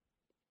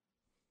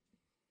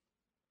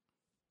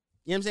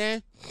 You know what I'm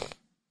saying?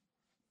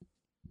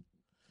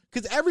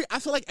 Because I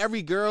feel like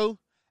every girl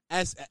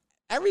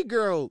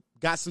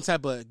got some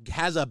type of,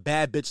 has a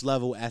bad bitch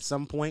level at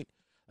some point.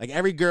 Like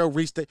every girl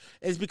reached it.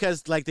 It's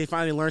because like they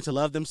finally learned to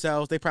love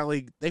themselves. They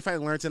finally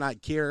learned to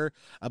not care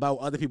about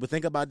what other people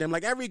think about them.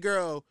 Like every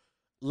girl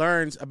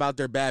learns about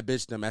their bad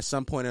bitchdom at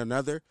some point or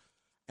another.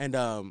 And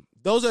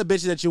those are the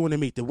bitches that you want to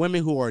meet. The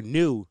women who are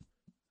new.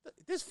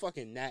 This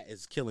fucking gnat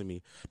is killing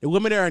me. The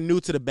women that are new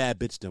to the bad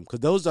bitchdom.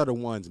 Because those are the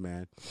ones,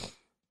 man.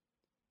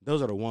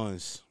 Those are the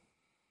ones.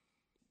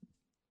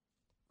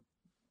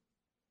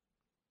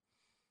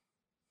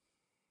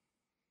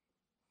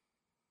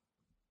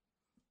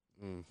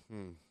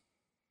 Mm-hmm.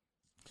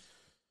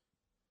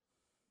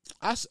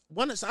 I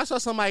saw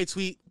somebody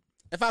tweet.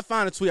 If I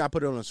find a tweet, I'll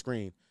put it on the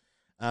screen.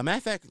 Matter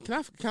of fact,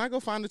 can I go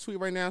find the tweet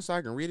right now so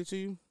I can read it to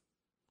you?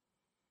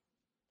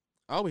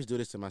 I always do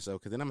this to myself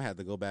because then I'm gonna have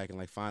to go back and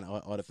like find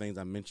all the things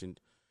I mentioned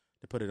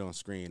to put it on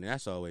screen, and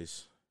that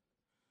always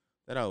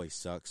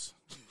sucks.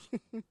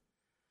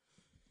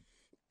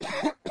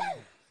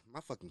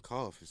 My fucking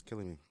cough is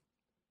killing me.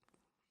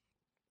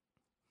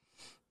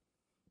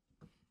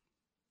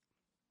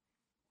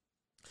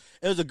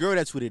 It was a girl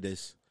that tweeted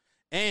this,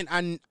 and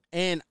I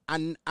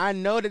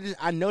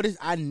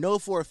know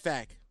for a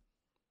fact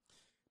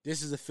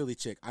this is a Philly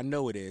chick. I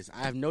know it is.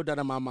 I have no doubt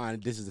in my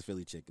mind this is a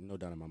Philly chick. No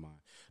doubt in my mind.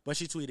 But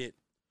she tweeted,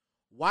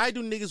 "Why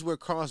do niggas wear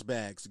cross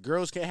bags?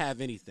 Girls can't have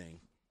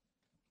anything."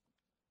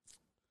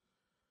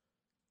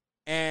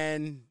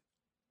 And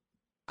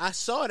I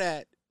saw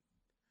that,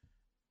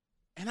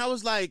 and I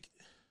was like,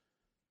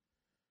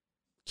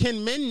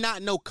 "Can men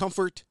not know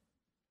comfort?"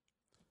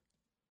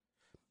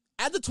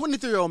 As a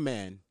 23-year-old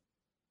man,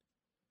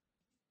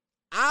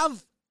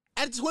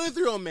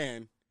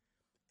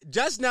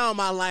 just now in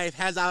my life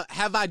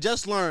have I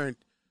just learned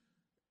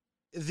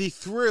the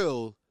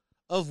thrill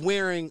of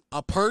wearing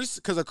a purse,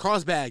 because a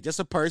cross bag,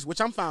 just a purse,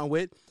 which I'm fine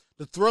with.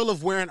 The thrill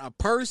of wearing a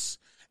purse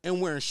and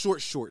wearing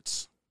short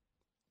shorts.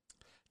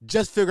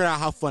 Just figured out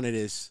how fun it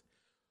is.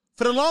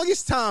 For the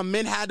longest time,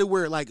 men had to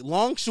wear like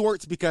long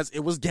shorts because it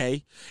was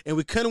gay, and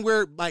we couldn't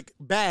wear like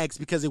bags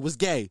because it was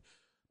gay.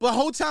 But the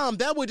whole time,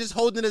 that was just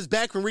holding us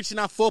back from reaching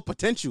our full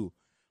potential.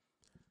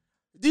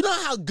 Do you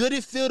know how good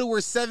it feels to wear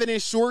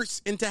 7-inch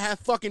shorts and to have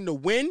fucking the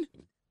wind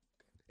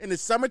in the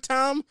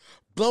summertime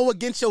blow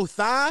against your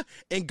thigh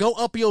and go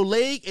up your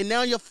leg, and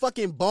now your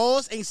fucking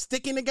balls ain't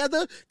sticking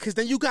together because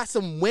then you got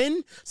some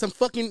wind, some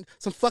fucking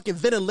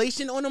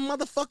ventilation on them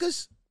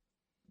motherfuckers?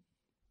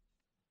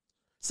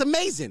 It's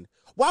amazing.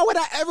 Why would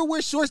I ever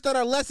wear shorts that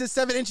are less than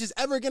 7 inches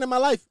ever again in my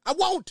life? I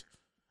won't.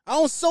 I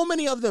own so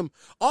many of them.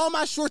 All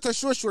my shorts are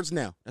short shorts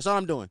now. That's all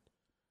I'm doing.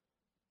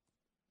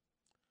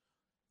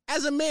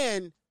 As a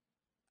man,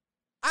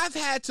 I've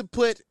had to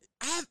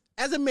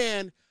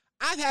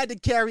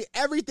carry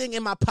everything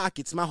in my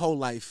pockets my whole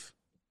life.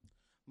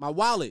 My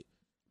wallet,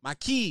 my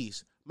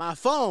keys, my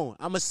phone.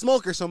 I'm a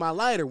smoker, so my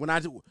lighter. When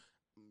I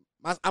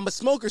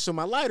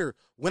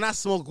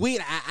smoke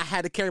weed, I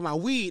had to carry my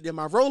weed and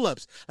my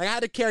roll-ups. Like, I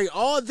had to carry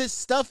all this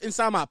stuff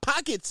inside my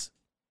pockets.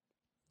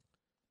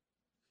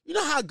 You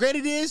know how great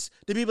it is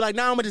to be like,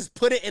 now I'm going to just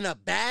put it in a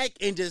bag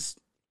and just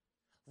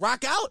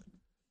rock out?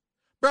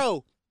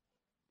 Bro,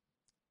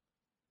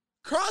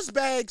 cross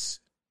bags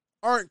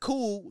aren't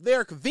cool.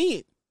 They're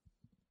convenient.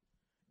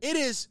 It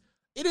is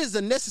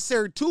a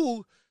necessary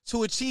tool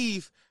to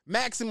achieve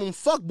maximum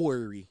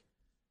fuckboyery.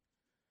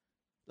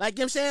 Like, you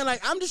know what I'm saying?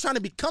 Like, I'm just trying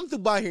to be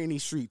comfortable out here in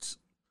these streets.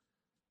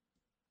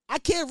 I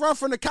can't run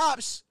from the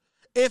cops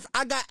if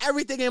I got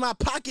everything in my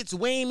pockets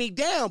weighing me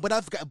down. But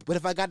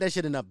if I got that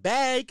shit in a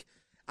bag,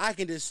 I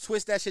can just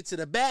twist that shit to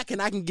the back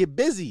and I can get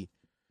busy.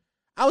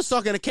 I was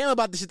talking to Cam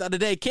about this shit the other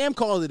day. Cam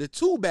called it a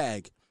tool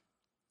bag.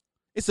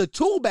 It's a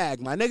tool bag,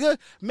 my nigga.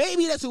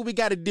 Maybe that's what we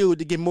got to do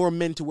to get more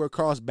men to wear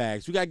cross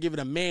bags. We got to give it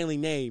a manly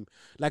name,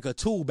 like a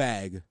tool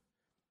bag.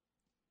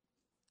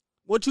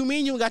 What you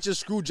mean you got your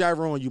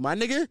screwdriver on you, my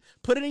nigga?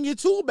 Put it in your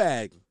tool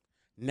bag.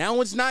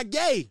 Now it's not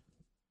gay.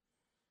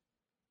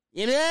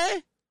 You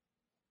know?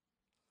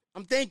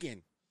 I'm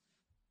thinking.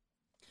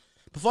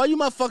 Before you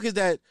motherfuckers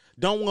that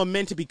don't want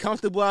men to be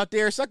comfortable out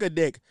there, suck a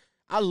dick.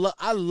 I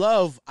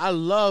love,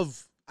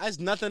 there's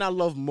nothing I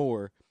love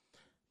more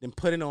than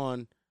putting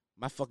on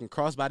my fucking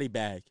crossbody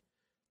bag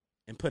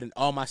and putting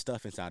all my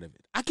stuff inside of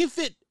it. I can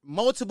fit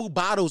multiple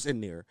bottles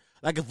in there,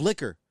 like of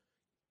liquor.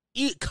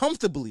 Eat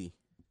comfortably.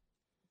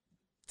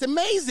 It's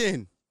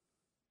amazing.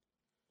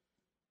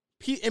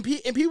 And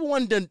people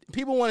want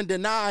to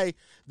deny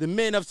the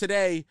men of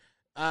today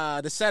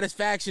the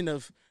satisfaction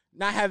of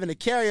not having to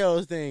carry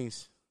those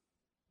things.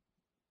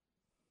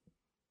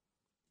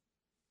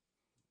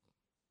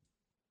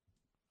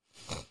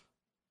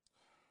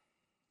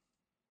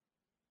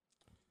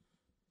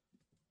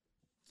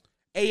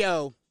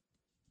 Ayo,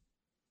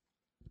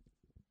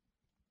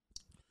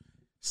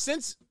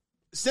 since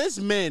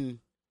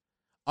men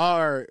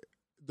are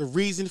the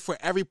reason for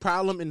every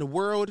problem in the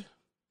world,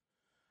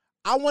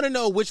 I want to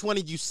know which one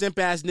of you simp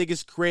ass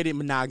niggas created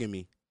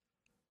monogamy.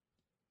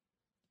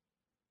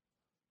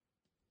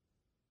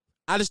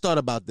 I just thought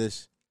about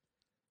this.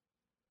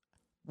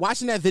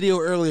 Watching that video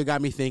earlier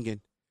got me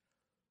thinking.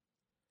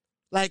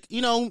 Like,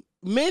 you know,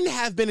 men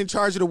have been in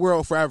charge of the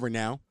world forever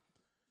now.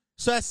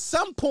 So at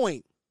some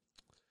point,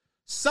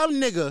 some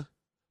nigga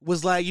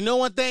was like, you know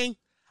one thing?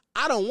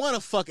 I don't want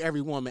to fuck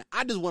every woman.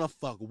 I just want to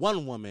fuck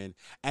one woman.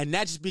 And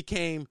that just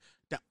became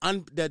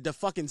the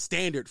fucking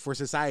standard for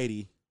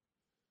society.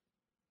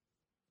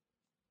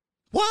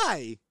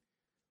 Why?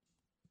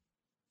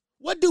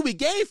 What do we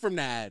gain from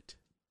that?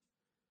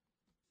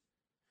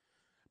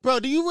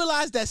 Bro, do you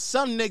realize that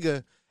some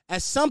nigga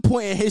at some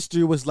point in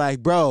history was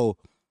like, bro,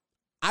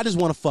 I just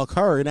want to fuck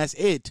her and that's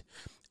it.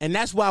 And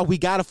that's why we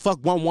got to fuck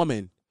one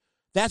woman.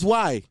 That's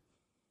why.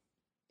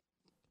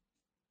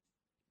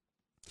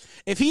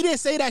 If he didn't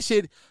say that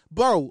shit,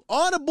 bro,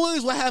 all the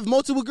boys would have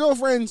multiple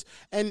girlfriends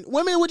and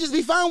women would just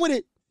be fine with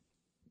it.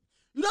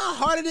 You know how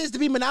hard it is to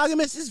be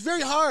monogamous? It's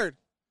very hard.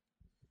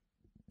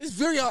 It's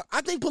very hard.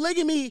 I think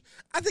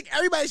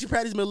everybody should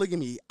practice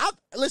polygamy.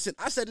 Listen,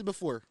 I said it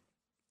before.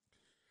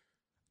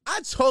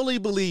 I totally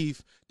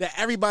believe that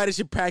everybody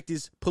should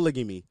practice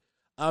polygamy,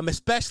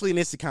 especially in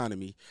this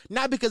economy.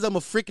 Not because I'm a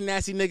freaking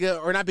nasty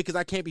nigga or not because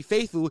I can't be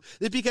faithful.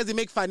 It's because it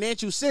makes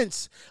financial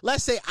sense.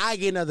 Let's say I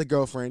get another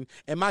girlfriend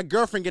and my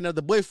girlfriend get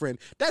another boyfriend.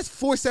 That's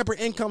 4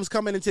 separate incomes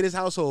coming into this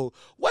household.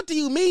 What do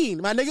you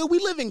mean, my nigga? We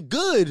living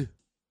good.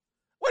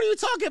 What are you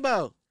talking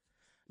about?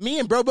 Me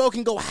and Bro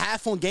can go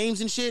half on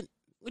games and shit.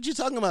 What you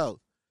talking about?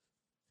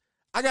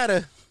 I got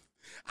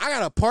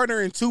a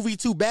partner in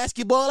 2v2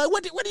 basketball. Like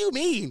what do you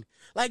mean?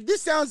 Like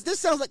this sounds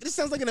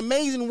like an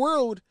amazing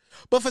world,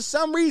 but for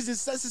some reason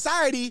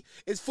society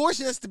is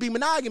forcing us to be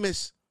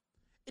monogamous.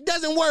 It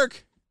doesn't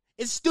work.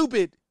 It's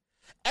stupid.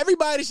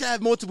 Everybody should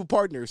have multiple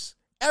partners.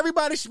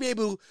 Everybody should be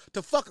able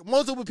to fuck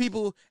multiple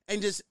people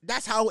and just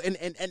that's how and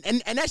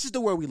that's just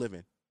the world we live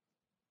in.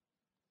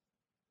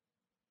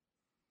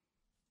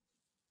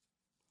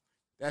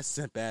 That's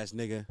simp ass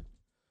nigga.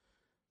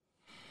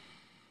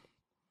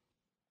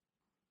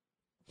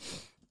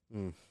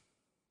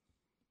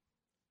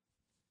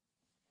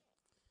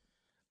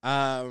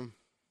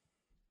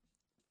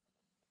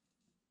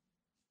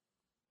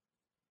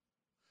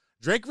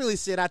 Drake really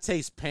said, I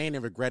taste pain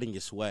and regretting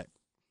your sweat.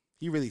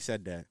 He really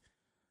said that.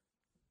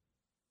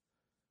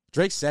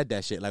 Drake said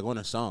that shit like on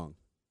a song.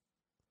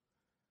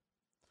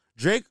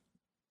 Drake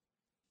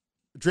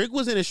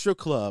was in a strip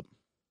club.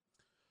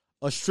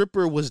 A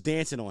stripper was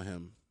dancing on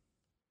him.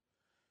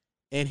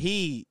 And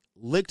he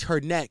licked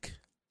her neck.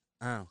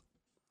 Ow.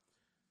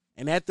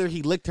 And after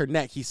he licked her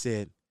neck, he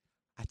said,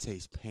 I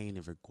taste pain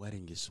and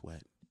regretting your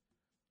sweat.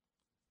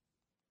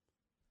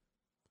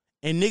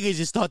 And niggas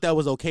just thought that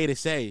was okay to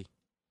say.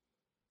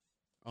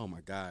 Oh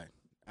my God.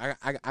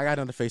 I got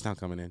another FaceTime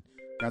coming in.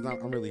 Guys,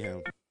 I'm really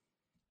him.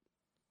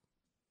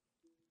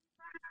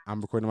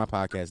 I'm recording my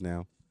podcast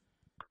now.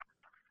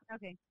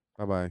 Okay.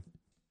 Bye-bye.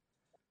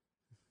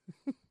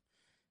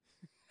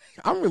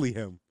 I'm really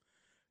him.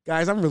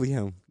 Guys, I'm really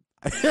him.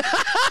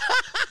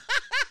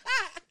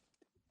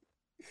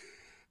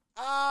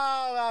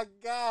 Oh my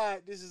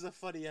God. This is a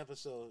funny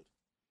episode.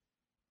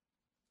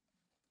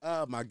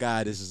 Oh my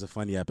God, this is a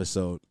funny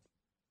episode.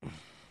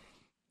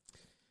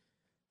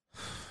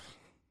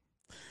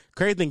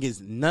 Crazy thing is,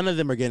 none of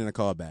them are getting a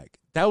call back.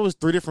 That was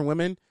 3 different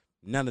women.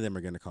 None of them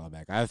are getting a call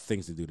back. I have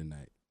things to do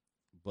tonight.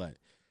 But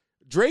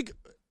Drake,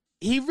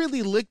 he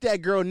really licked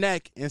that girl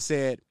neck and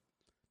said,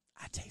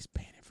 I taste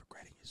pain and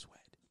regretting your sweat.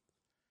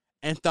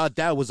 And thought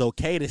that was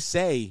okay to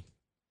say.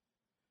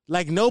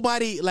 Like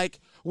nobody, like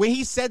when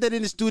he said that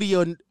in the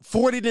studio,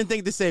 40 didn't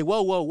think to say,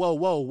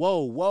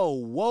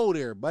 whoa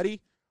there,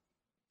 buddy.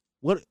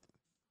 What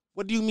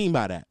do you mean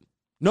by that?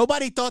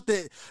 Nobody thought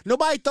to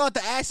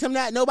ask him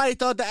that. Nobody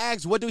thought to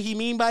ask, what do he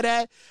mean by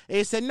that? And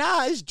he said,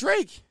 nah, it's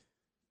Drake.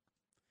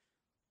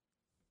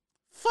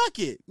 Fuck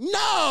it.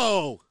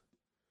 No,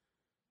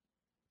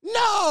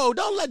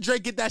 don't let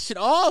Drake get that shit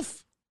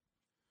off.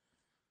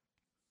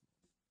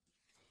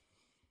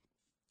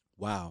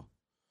 Wow.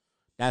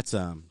 That's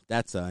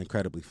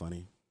incredibly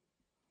funny.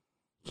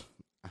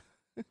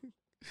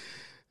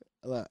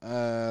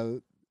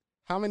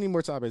 How many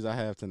more topics I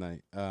have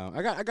tonight?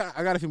 I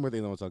got a few more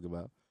things I want to talk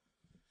about.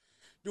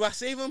 Do I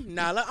save them?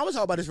 Nah, I'm gonna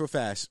talk about this real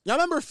fast. Y'all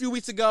remember a few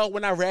weeks ago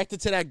when I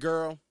reacted to that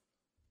girl?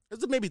 It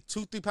was maybe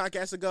 2-3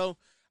 podcasts ago.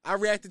 I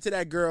reacted to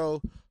that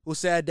girl who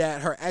said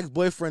that her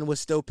ex-boyfriend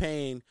was still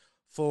paying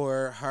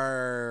for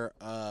her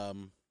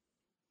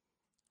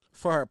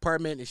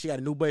apartment and she got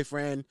a new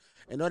boyfriend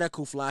and all that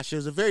cool fly shit. It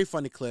was a very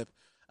funny clip.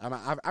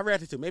 I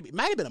reacted to it. Maybe it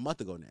might have been a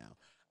month ago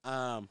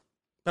now.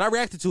 But I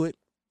reacted to it.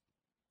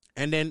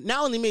 And then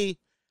not only me,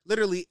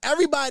 literally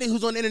everybody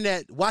who's on the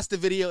internet watched the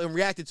video and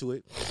reacted to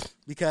it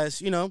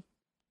because, you know,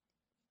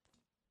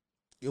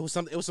 it was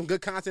some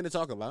good content to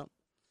talk about.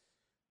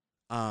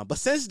 But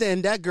since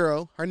then, that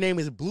girl, her name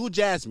is Blue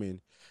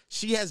Jasmine.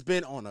 She has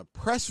been on a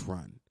press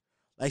run.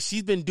 Like,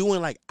 she's been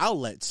doing like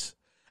outlets.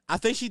 I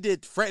think she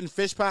did Fret and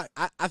Fish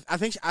I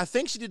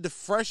think she did the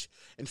Fresh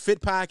and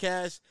Fit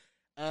podcast.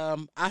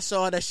 I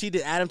saw that she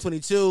did Adam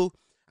 22.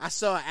 I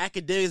saw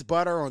Academics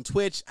brought her on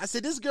Twitch. I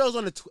said, this girl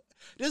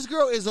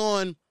is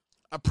on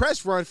a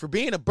press run for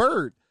being a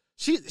bird.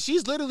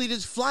 She's literally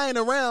just flying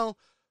around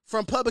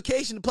from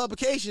publication to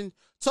publication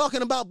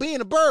talking about being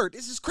a bird.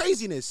 This is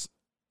craziness.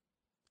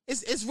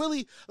 It's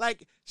really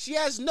like she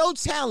has no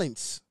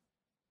talents.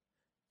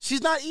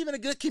 She's not even a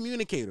good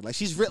communicator. Like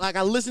like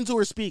I listened to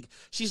her speak.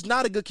 She's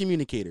not a good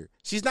communicator.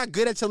 She's not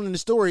good at telling the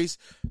stories.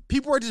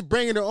 People are just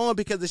bringing her on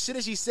because the shit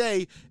that she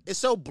say is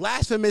so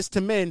blasphemous to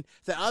men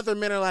that other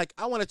men are like,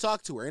 I want to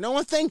talk to her. And the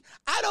one thing,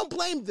 I don't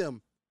blame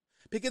them.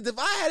 Because if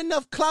I had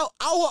enough clout,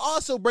 I would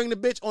also bring the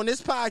bitch on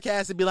this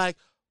podcast and be like,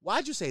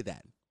 why'd you say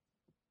that?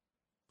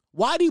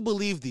 Why do you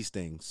believe these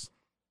things?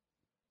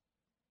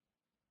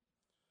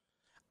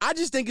 I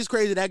just think it's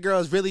crazy that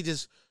girl is really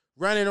just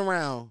running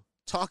around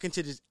talking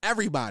to just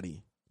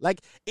everybody.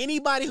 Like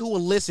anybody who will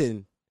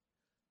listen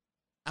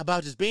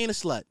about just being a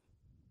slut.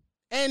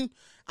 And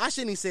I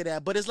shouldn't even say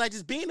that, but it's like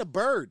just being a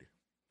bird.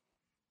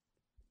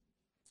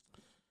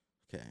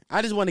 Okay.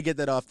 I just want to get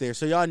that off there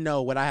so y'all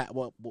know what I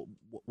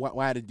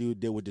had to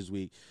deal with this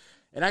week.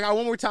 And I got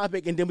one more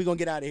topic and then we're going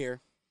to get out of here.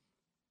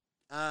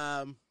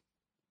 I'm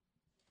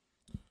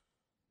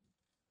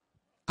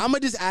going to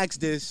just ask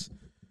this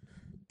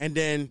and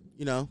then,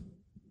 you know,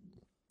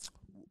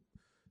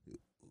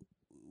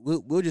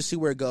 we'll just see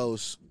where it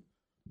goes.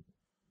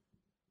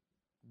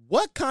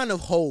 What kind of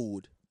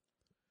hold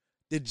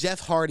did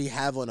Jeff Hardy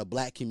have on a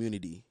black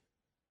community?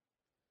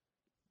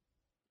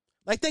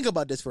 Like, think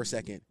about this for a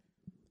second.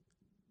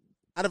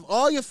 Out of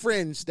all your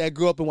friends that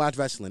grew up and watched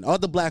wrestling, all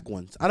the black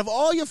ones, out of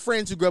all your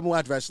friends who grew up and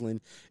watched wrestling,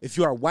 if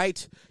you are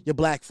white, your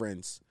black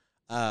friends,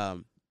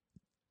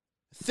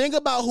 think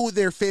about who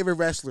their favorite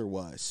wrestler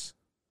was.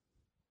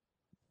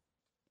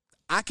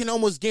 I can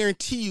almost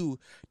guarantee you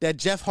that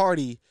Jeff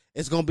Hardy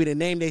is going to be the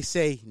name they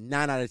say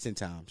 9 out of 10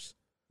 times.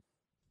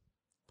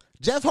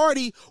 Jeff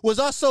Hardy was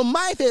also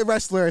my favorite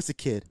wrestler as a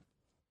kid.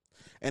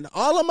 And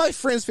all of my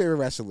friends' favorite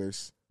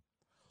wrestlers.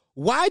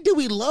 Why do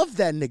we love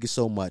that nigga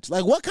so much?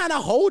 Like, what kind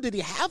of hold did he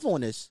have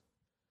on us?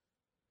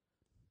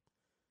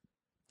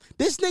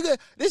 This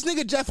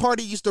nigga Jeff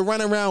Hardy used to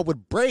run around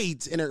with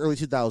braids in the early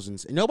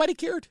 2000s, and nobody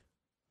cared.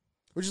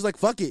 We're just like,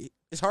 fuck it,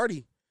 it's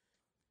Hardy.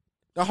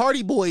 The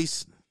Hardy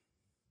Boys.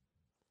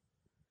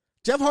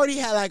 Jeff Hardy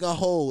had like a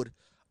hold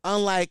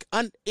unlike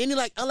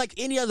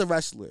any other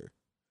wrestler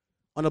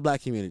on the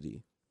black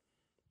community.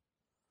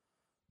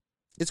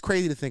 It's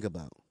crazy to think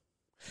about.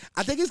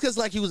 I think it's because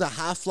like he was a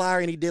high flyer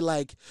and he did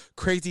like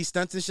crazy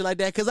stunts and shit like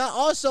that. Because I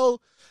also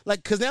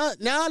like now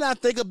that I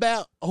think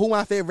about who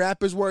my favorite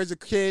rappers were as a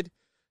kid,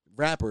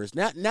 now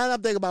that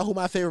I'm thinking about who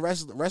my favorite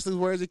wrestlers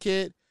were as a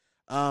kid.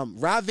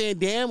 Rob Van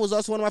Dam was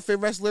also one of my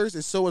favorite wrestlers,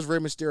 and so was Rey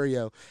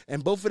Mysterio.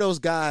 And both of those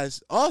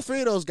guys, all three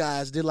of those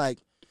guys, did like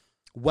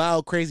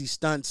wild, crazy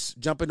stunts,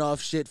 jumping off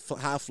shit,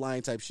 high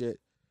flying type shit.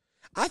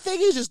 I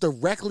think it's just the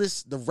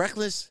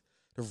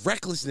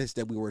recklessness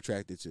that we were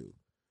attracted to.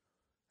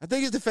 I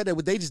think it's the fact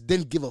that they just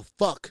didn't give a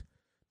fuck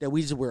that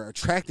we just were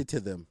attracted to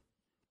them.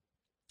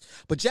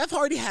 But Jeff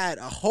Hardy had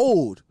a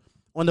hold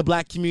on the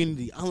black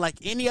community, unlike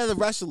any other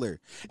wrestler.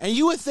 And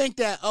you would think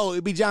that, oh,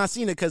 it'd be John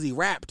Cena because he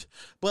rapped.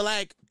 But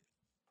like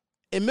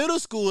in middle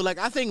school, like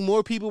I think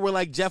more people were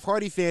like Jeff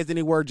Hardy fans than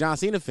they were John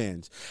Cena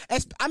fans.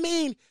 I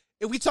mean,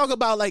 if we talk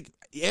about like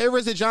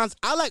eras of John,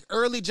 I like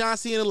early John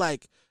Cena,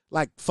 like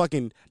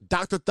fucking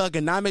Dr.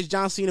 Thugonomics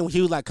John Cena when he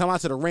was like come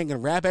out to the ring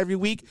and rap every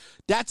week.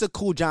 That's a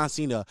cool John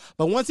Cena.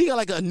 But once he got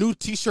like a new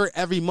t-shirt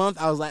every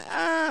month, I was like,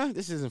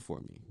 this isn't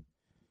for me.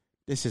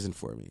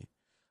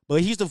 but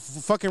he used to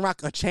fucking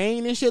rock a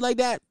chain and shit like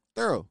that.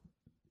 Thorough.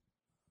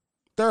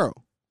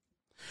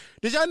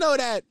 Did y'all know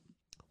that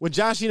when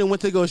John Cena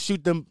went to go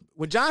shoot the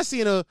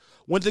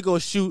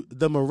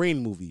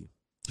Marine movie,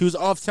 he was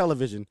off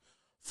television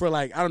for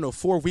like, I don't know,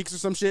 4 weeks or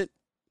some shit.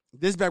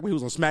 This is back when he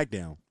was on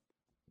SmackDown.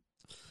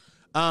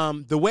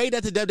 The way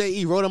that the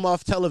WWE wrote him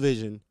off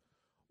television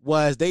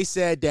was they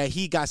said that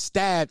he got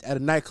stabbed at a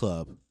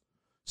nightclub,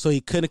 so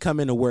he couldn't come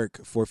into work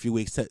for a few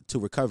weeks to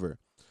recover.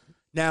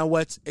 Now,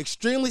 what's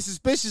extremely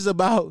suspicious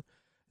about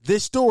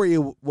this story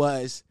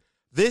was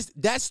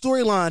that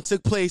storyline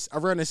took place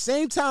around the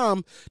same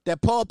time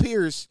that Paul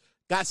Pierce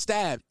got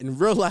stabbed in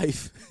real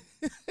life.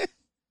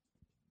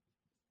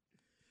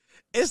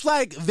 It's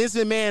like Vince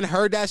McMahon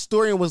heard that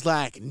story and was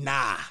like,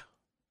 nah,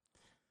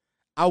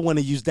 I want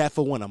to use that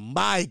for one of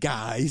my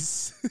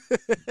guys.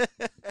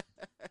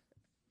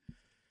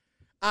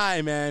 All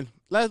right, man.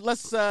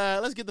 Let's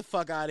get the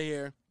fuck out of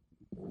here.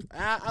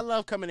 I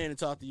love coming in and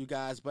talk to you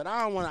guys, but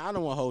I don't want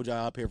to hold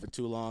y'all up here for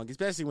too long,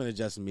 especially when it's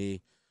just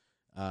me.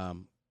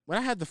 When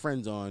I had the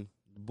friends on,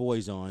 the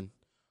boys on,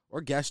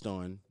 or guest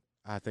on,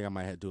 I think I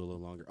might have to do a little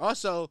longer.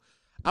 Also,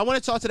 I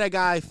want to talk to that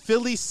guy,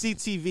 Philly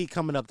CTV,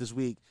 coming up this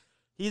week.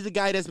 He's the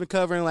guy that's been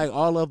covering like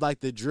all of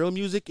like the drill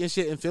music and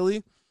shit in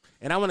Philly.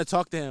 And I want to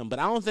talk to him, but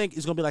I don't think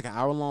it's going to be like an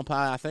hour-long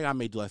pod. I think I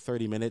may do like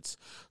 30 minutes.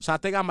 So I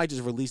think I might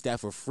just release that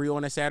for free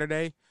on a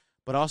Saturday.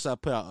 But also I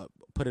put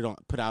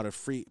out a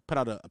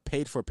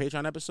paid for a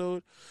Patreon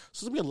episode.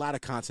 So there's going to be a lot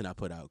of content I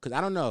put out because I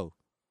don't know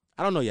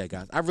yet,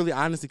 guys. I really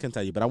honestly can't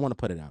tell you, but I want to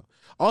put it out.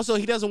 Also,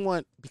 he doesn't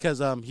want,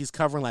 because he's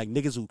covering like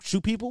niggas who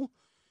shoot people.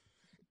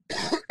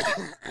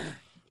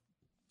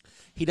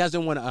 He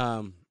doesn't want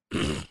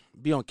to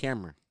be on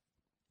camera.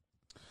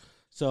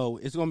 So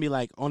it's going to be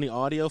like only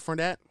audio for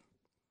that.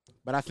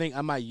 But I think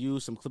I might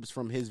use some clips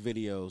from his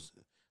videos,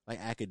 like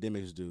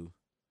academics do,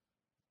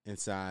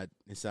 inside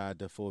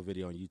the full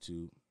video on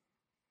YouTube.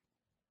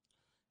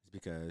 It's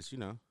because,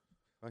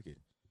 fuck it.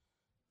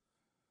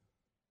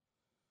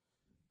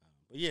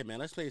 But yeah, man,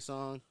 let's play a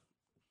song.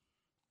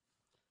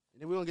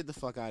 And then we're going to get the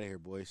fuck out of here,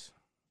 boys.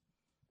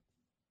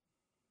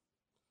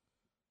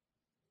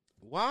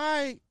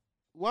 Why?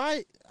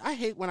 I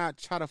hate when I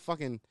try to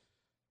fucking...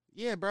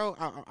 Yeah, bro,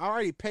 I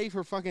already paid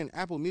for fucking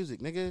Apple Music,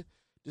 nigga.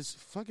 Just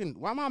fucking,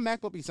 why my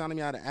MacBook be signing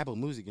me out of Apple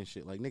Music and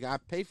shit? Like, nigga, I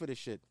pay for this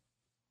shit.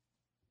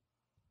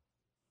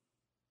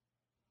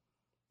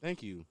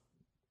 Thank you.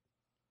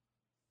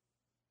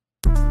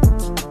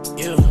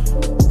 Yeah.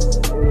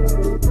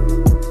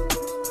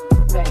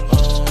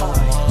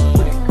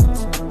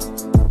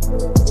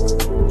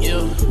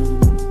 Yeah.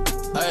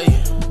 Hey.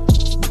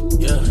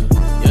 Yeah.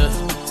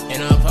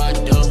 In a pot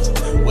though,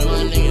 with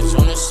my niggas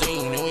on the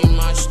scene, and we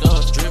marched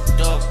up,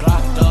 dripped up,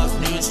 glocked up,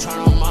 niggas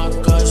tryna on my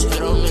guts, hit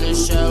them in the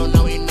shell,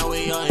 now we know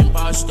we are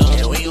imposter.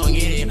 Yeah, we gon'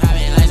 get it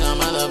poppin' like some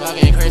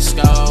motherfucking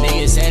Crisco.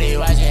 Niggas said they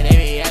watchin', they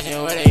be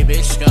asking where they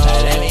bitch go.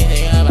 Let me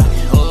think about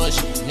it, hush,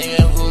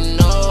 nigga, who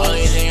knows?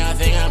 Only thing I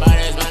think about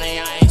is money,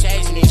 I ain't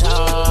chasing these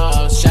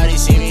hoes. Shawty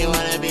see me,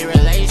 wanna be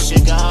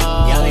relationship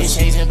goals. Y'all be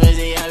chasing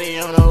pussy, I be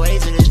on the way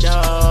to the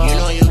door. You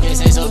know you can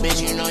say so,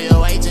 bitch, you know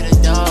your way to the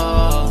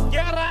door.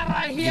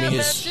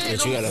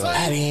 But you gotta like.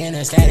 I be in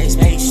a static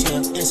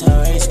spaceship, it's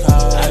a race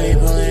car. I be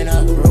pulling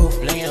up roof,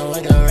 blinking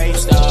with the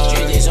race star.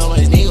 Streets so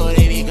much nigga,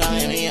 they be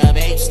calling me a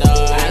babe star.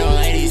 I don't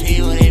like these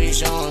people, they be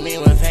showing me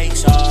what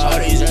fakes are. All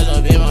these girls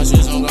up in my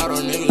system, got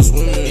on niggas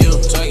swimming. You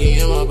tucking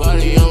in my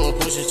body, I'ma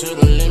push it to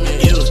the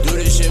limit. You do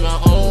this shit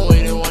my own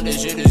way, then what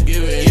this shit is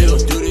giving. You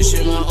do this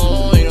shit my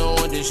own way, don't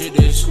want this shit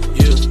is.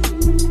 You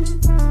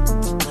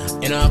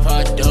in a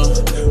pot though,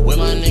 with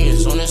my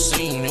niggas on the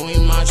scene, and we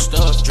marched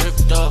up,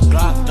 dripped up,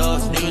 glocked up,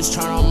 niggas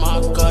tryna on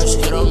my guts,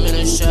 hit them in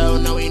the shell,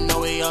 now we know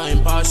we are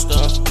imposter.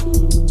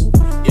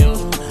 Yeah,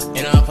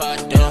 in a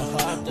pot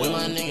though, with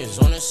my niggas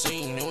on the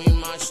scene, and we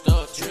marched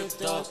up,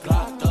 dripped up,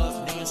 glocked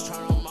up, niggas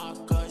tryna on my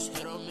guts,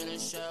 hit them in the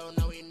shell,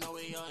 now we know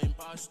we are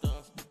imposter.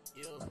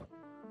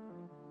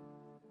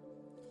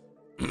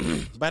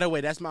 Yeah. By the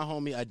way, that's my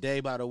homie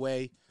Ade, by the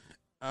way.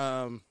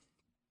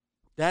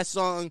 That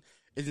song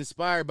is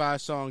inspired by a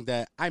song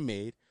that I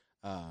made.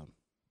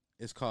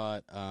 It's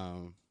called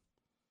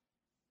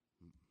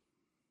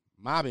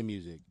Mobbing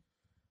Music.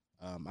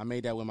 I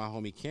made that with my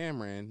homie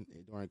Cameron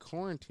during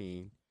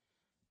quarantine,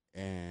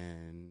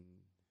 and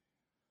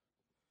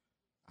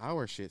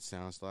our shit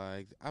sounds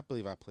like, I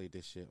believe I played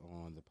this shit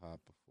on the pod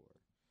before,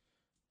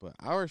 but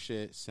our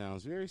shit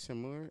sounds very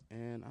similar,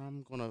 and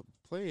I'm gonna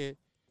play it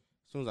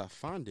as soon as I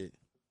find it,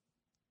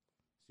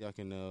 so y'all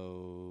can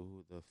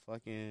know the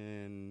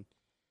fucking...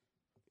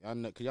 Y'all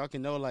know, cause y'all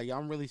can know, like,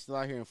 y'all really still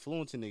out here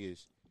influencing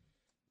niggas.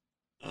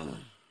 Can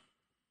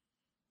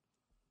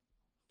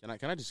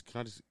I just?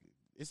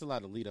 It's a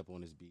lot of lead up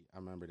on this beat. I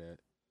remember that.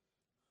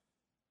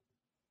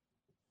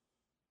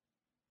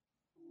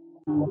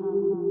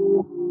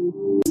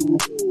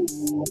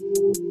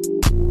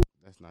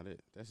 That's not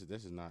it.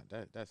 This is not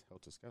that. That's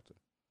Helter Skelter.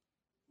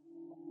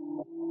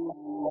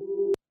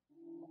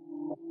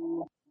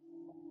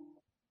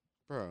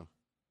 Bro.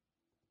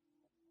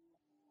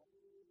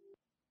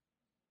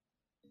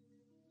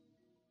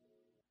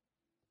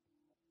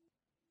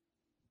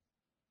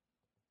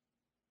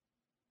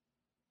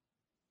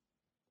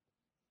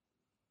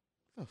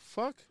 The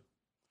fuck?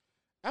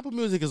 Apple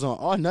Music is on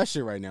all nut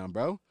shit right now,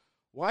 bro.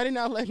 Why did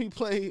not let me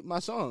play my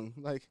song?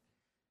 Like,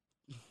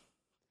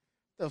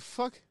 the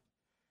fuck?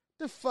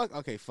 The fuck?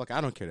 Okay, fuck.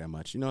 I don't care that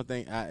much. You know what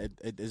I think?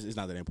 It's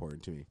not that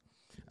important to me.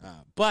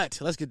 But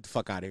let's get the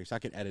fuck out of here so I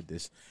can edit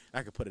this.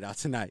 I can put it out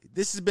tonight.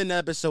 This has been an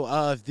episode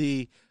of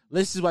the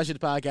Listen to Why You Shit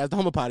podcast, the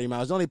home of Potty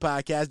Mouth, the only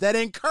podcast that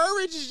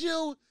encourages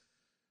you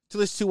to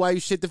listen to Why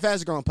You Shit, the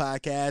fastest growing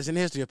podcast in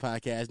the history of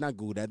podcasts. Not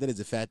Google that. That is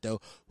a fact, though.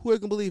 Who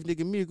can believe,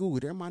 nigga, me or Google?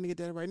 They're minding get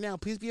that right now.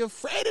 Please be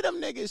afraid of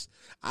them niggas.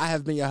 I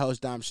have been your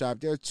host, Dom Sharp.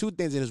 There are two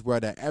things in this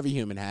world that every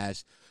human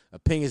has: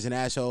 opinions and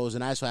assholes,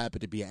 and I so happen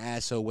to be an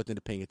asshole with an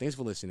opinion. Thanks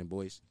for listening,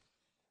 boys.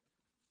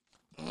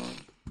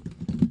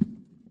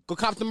 Go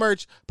cop the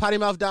merch,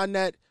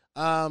 pottymouth.net.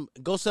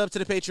 Go sub to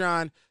the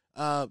Patreon,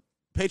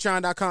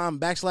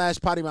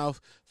 patreon.com/pottymouth.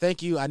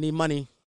 Thank you. I need money.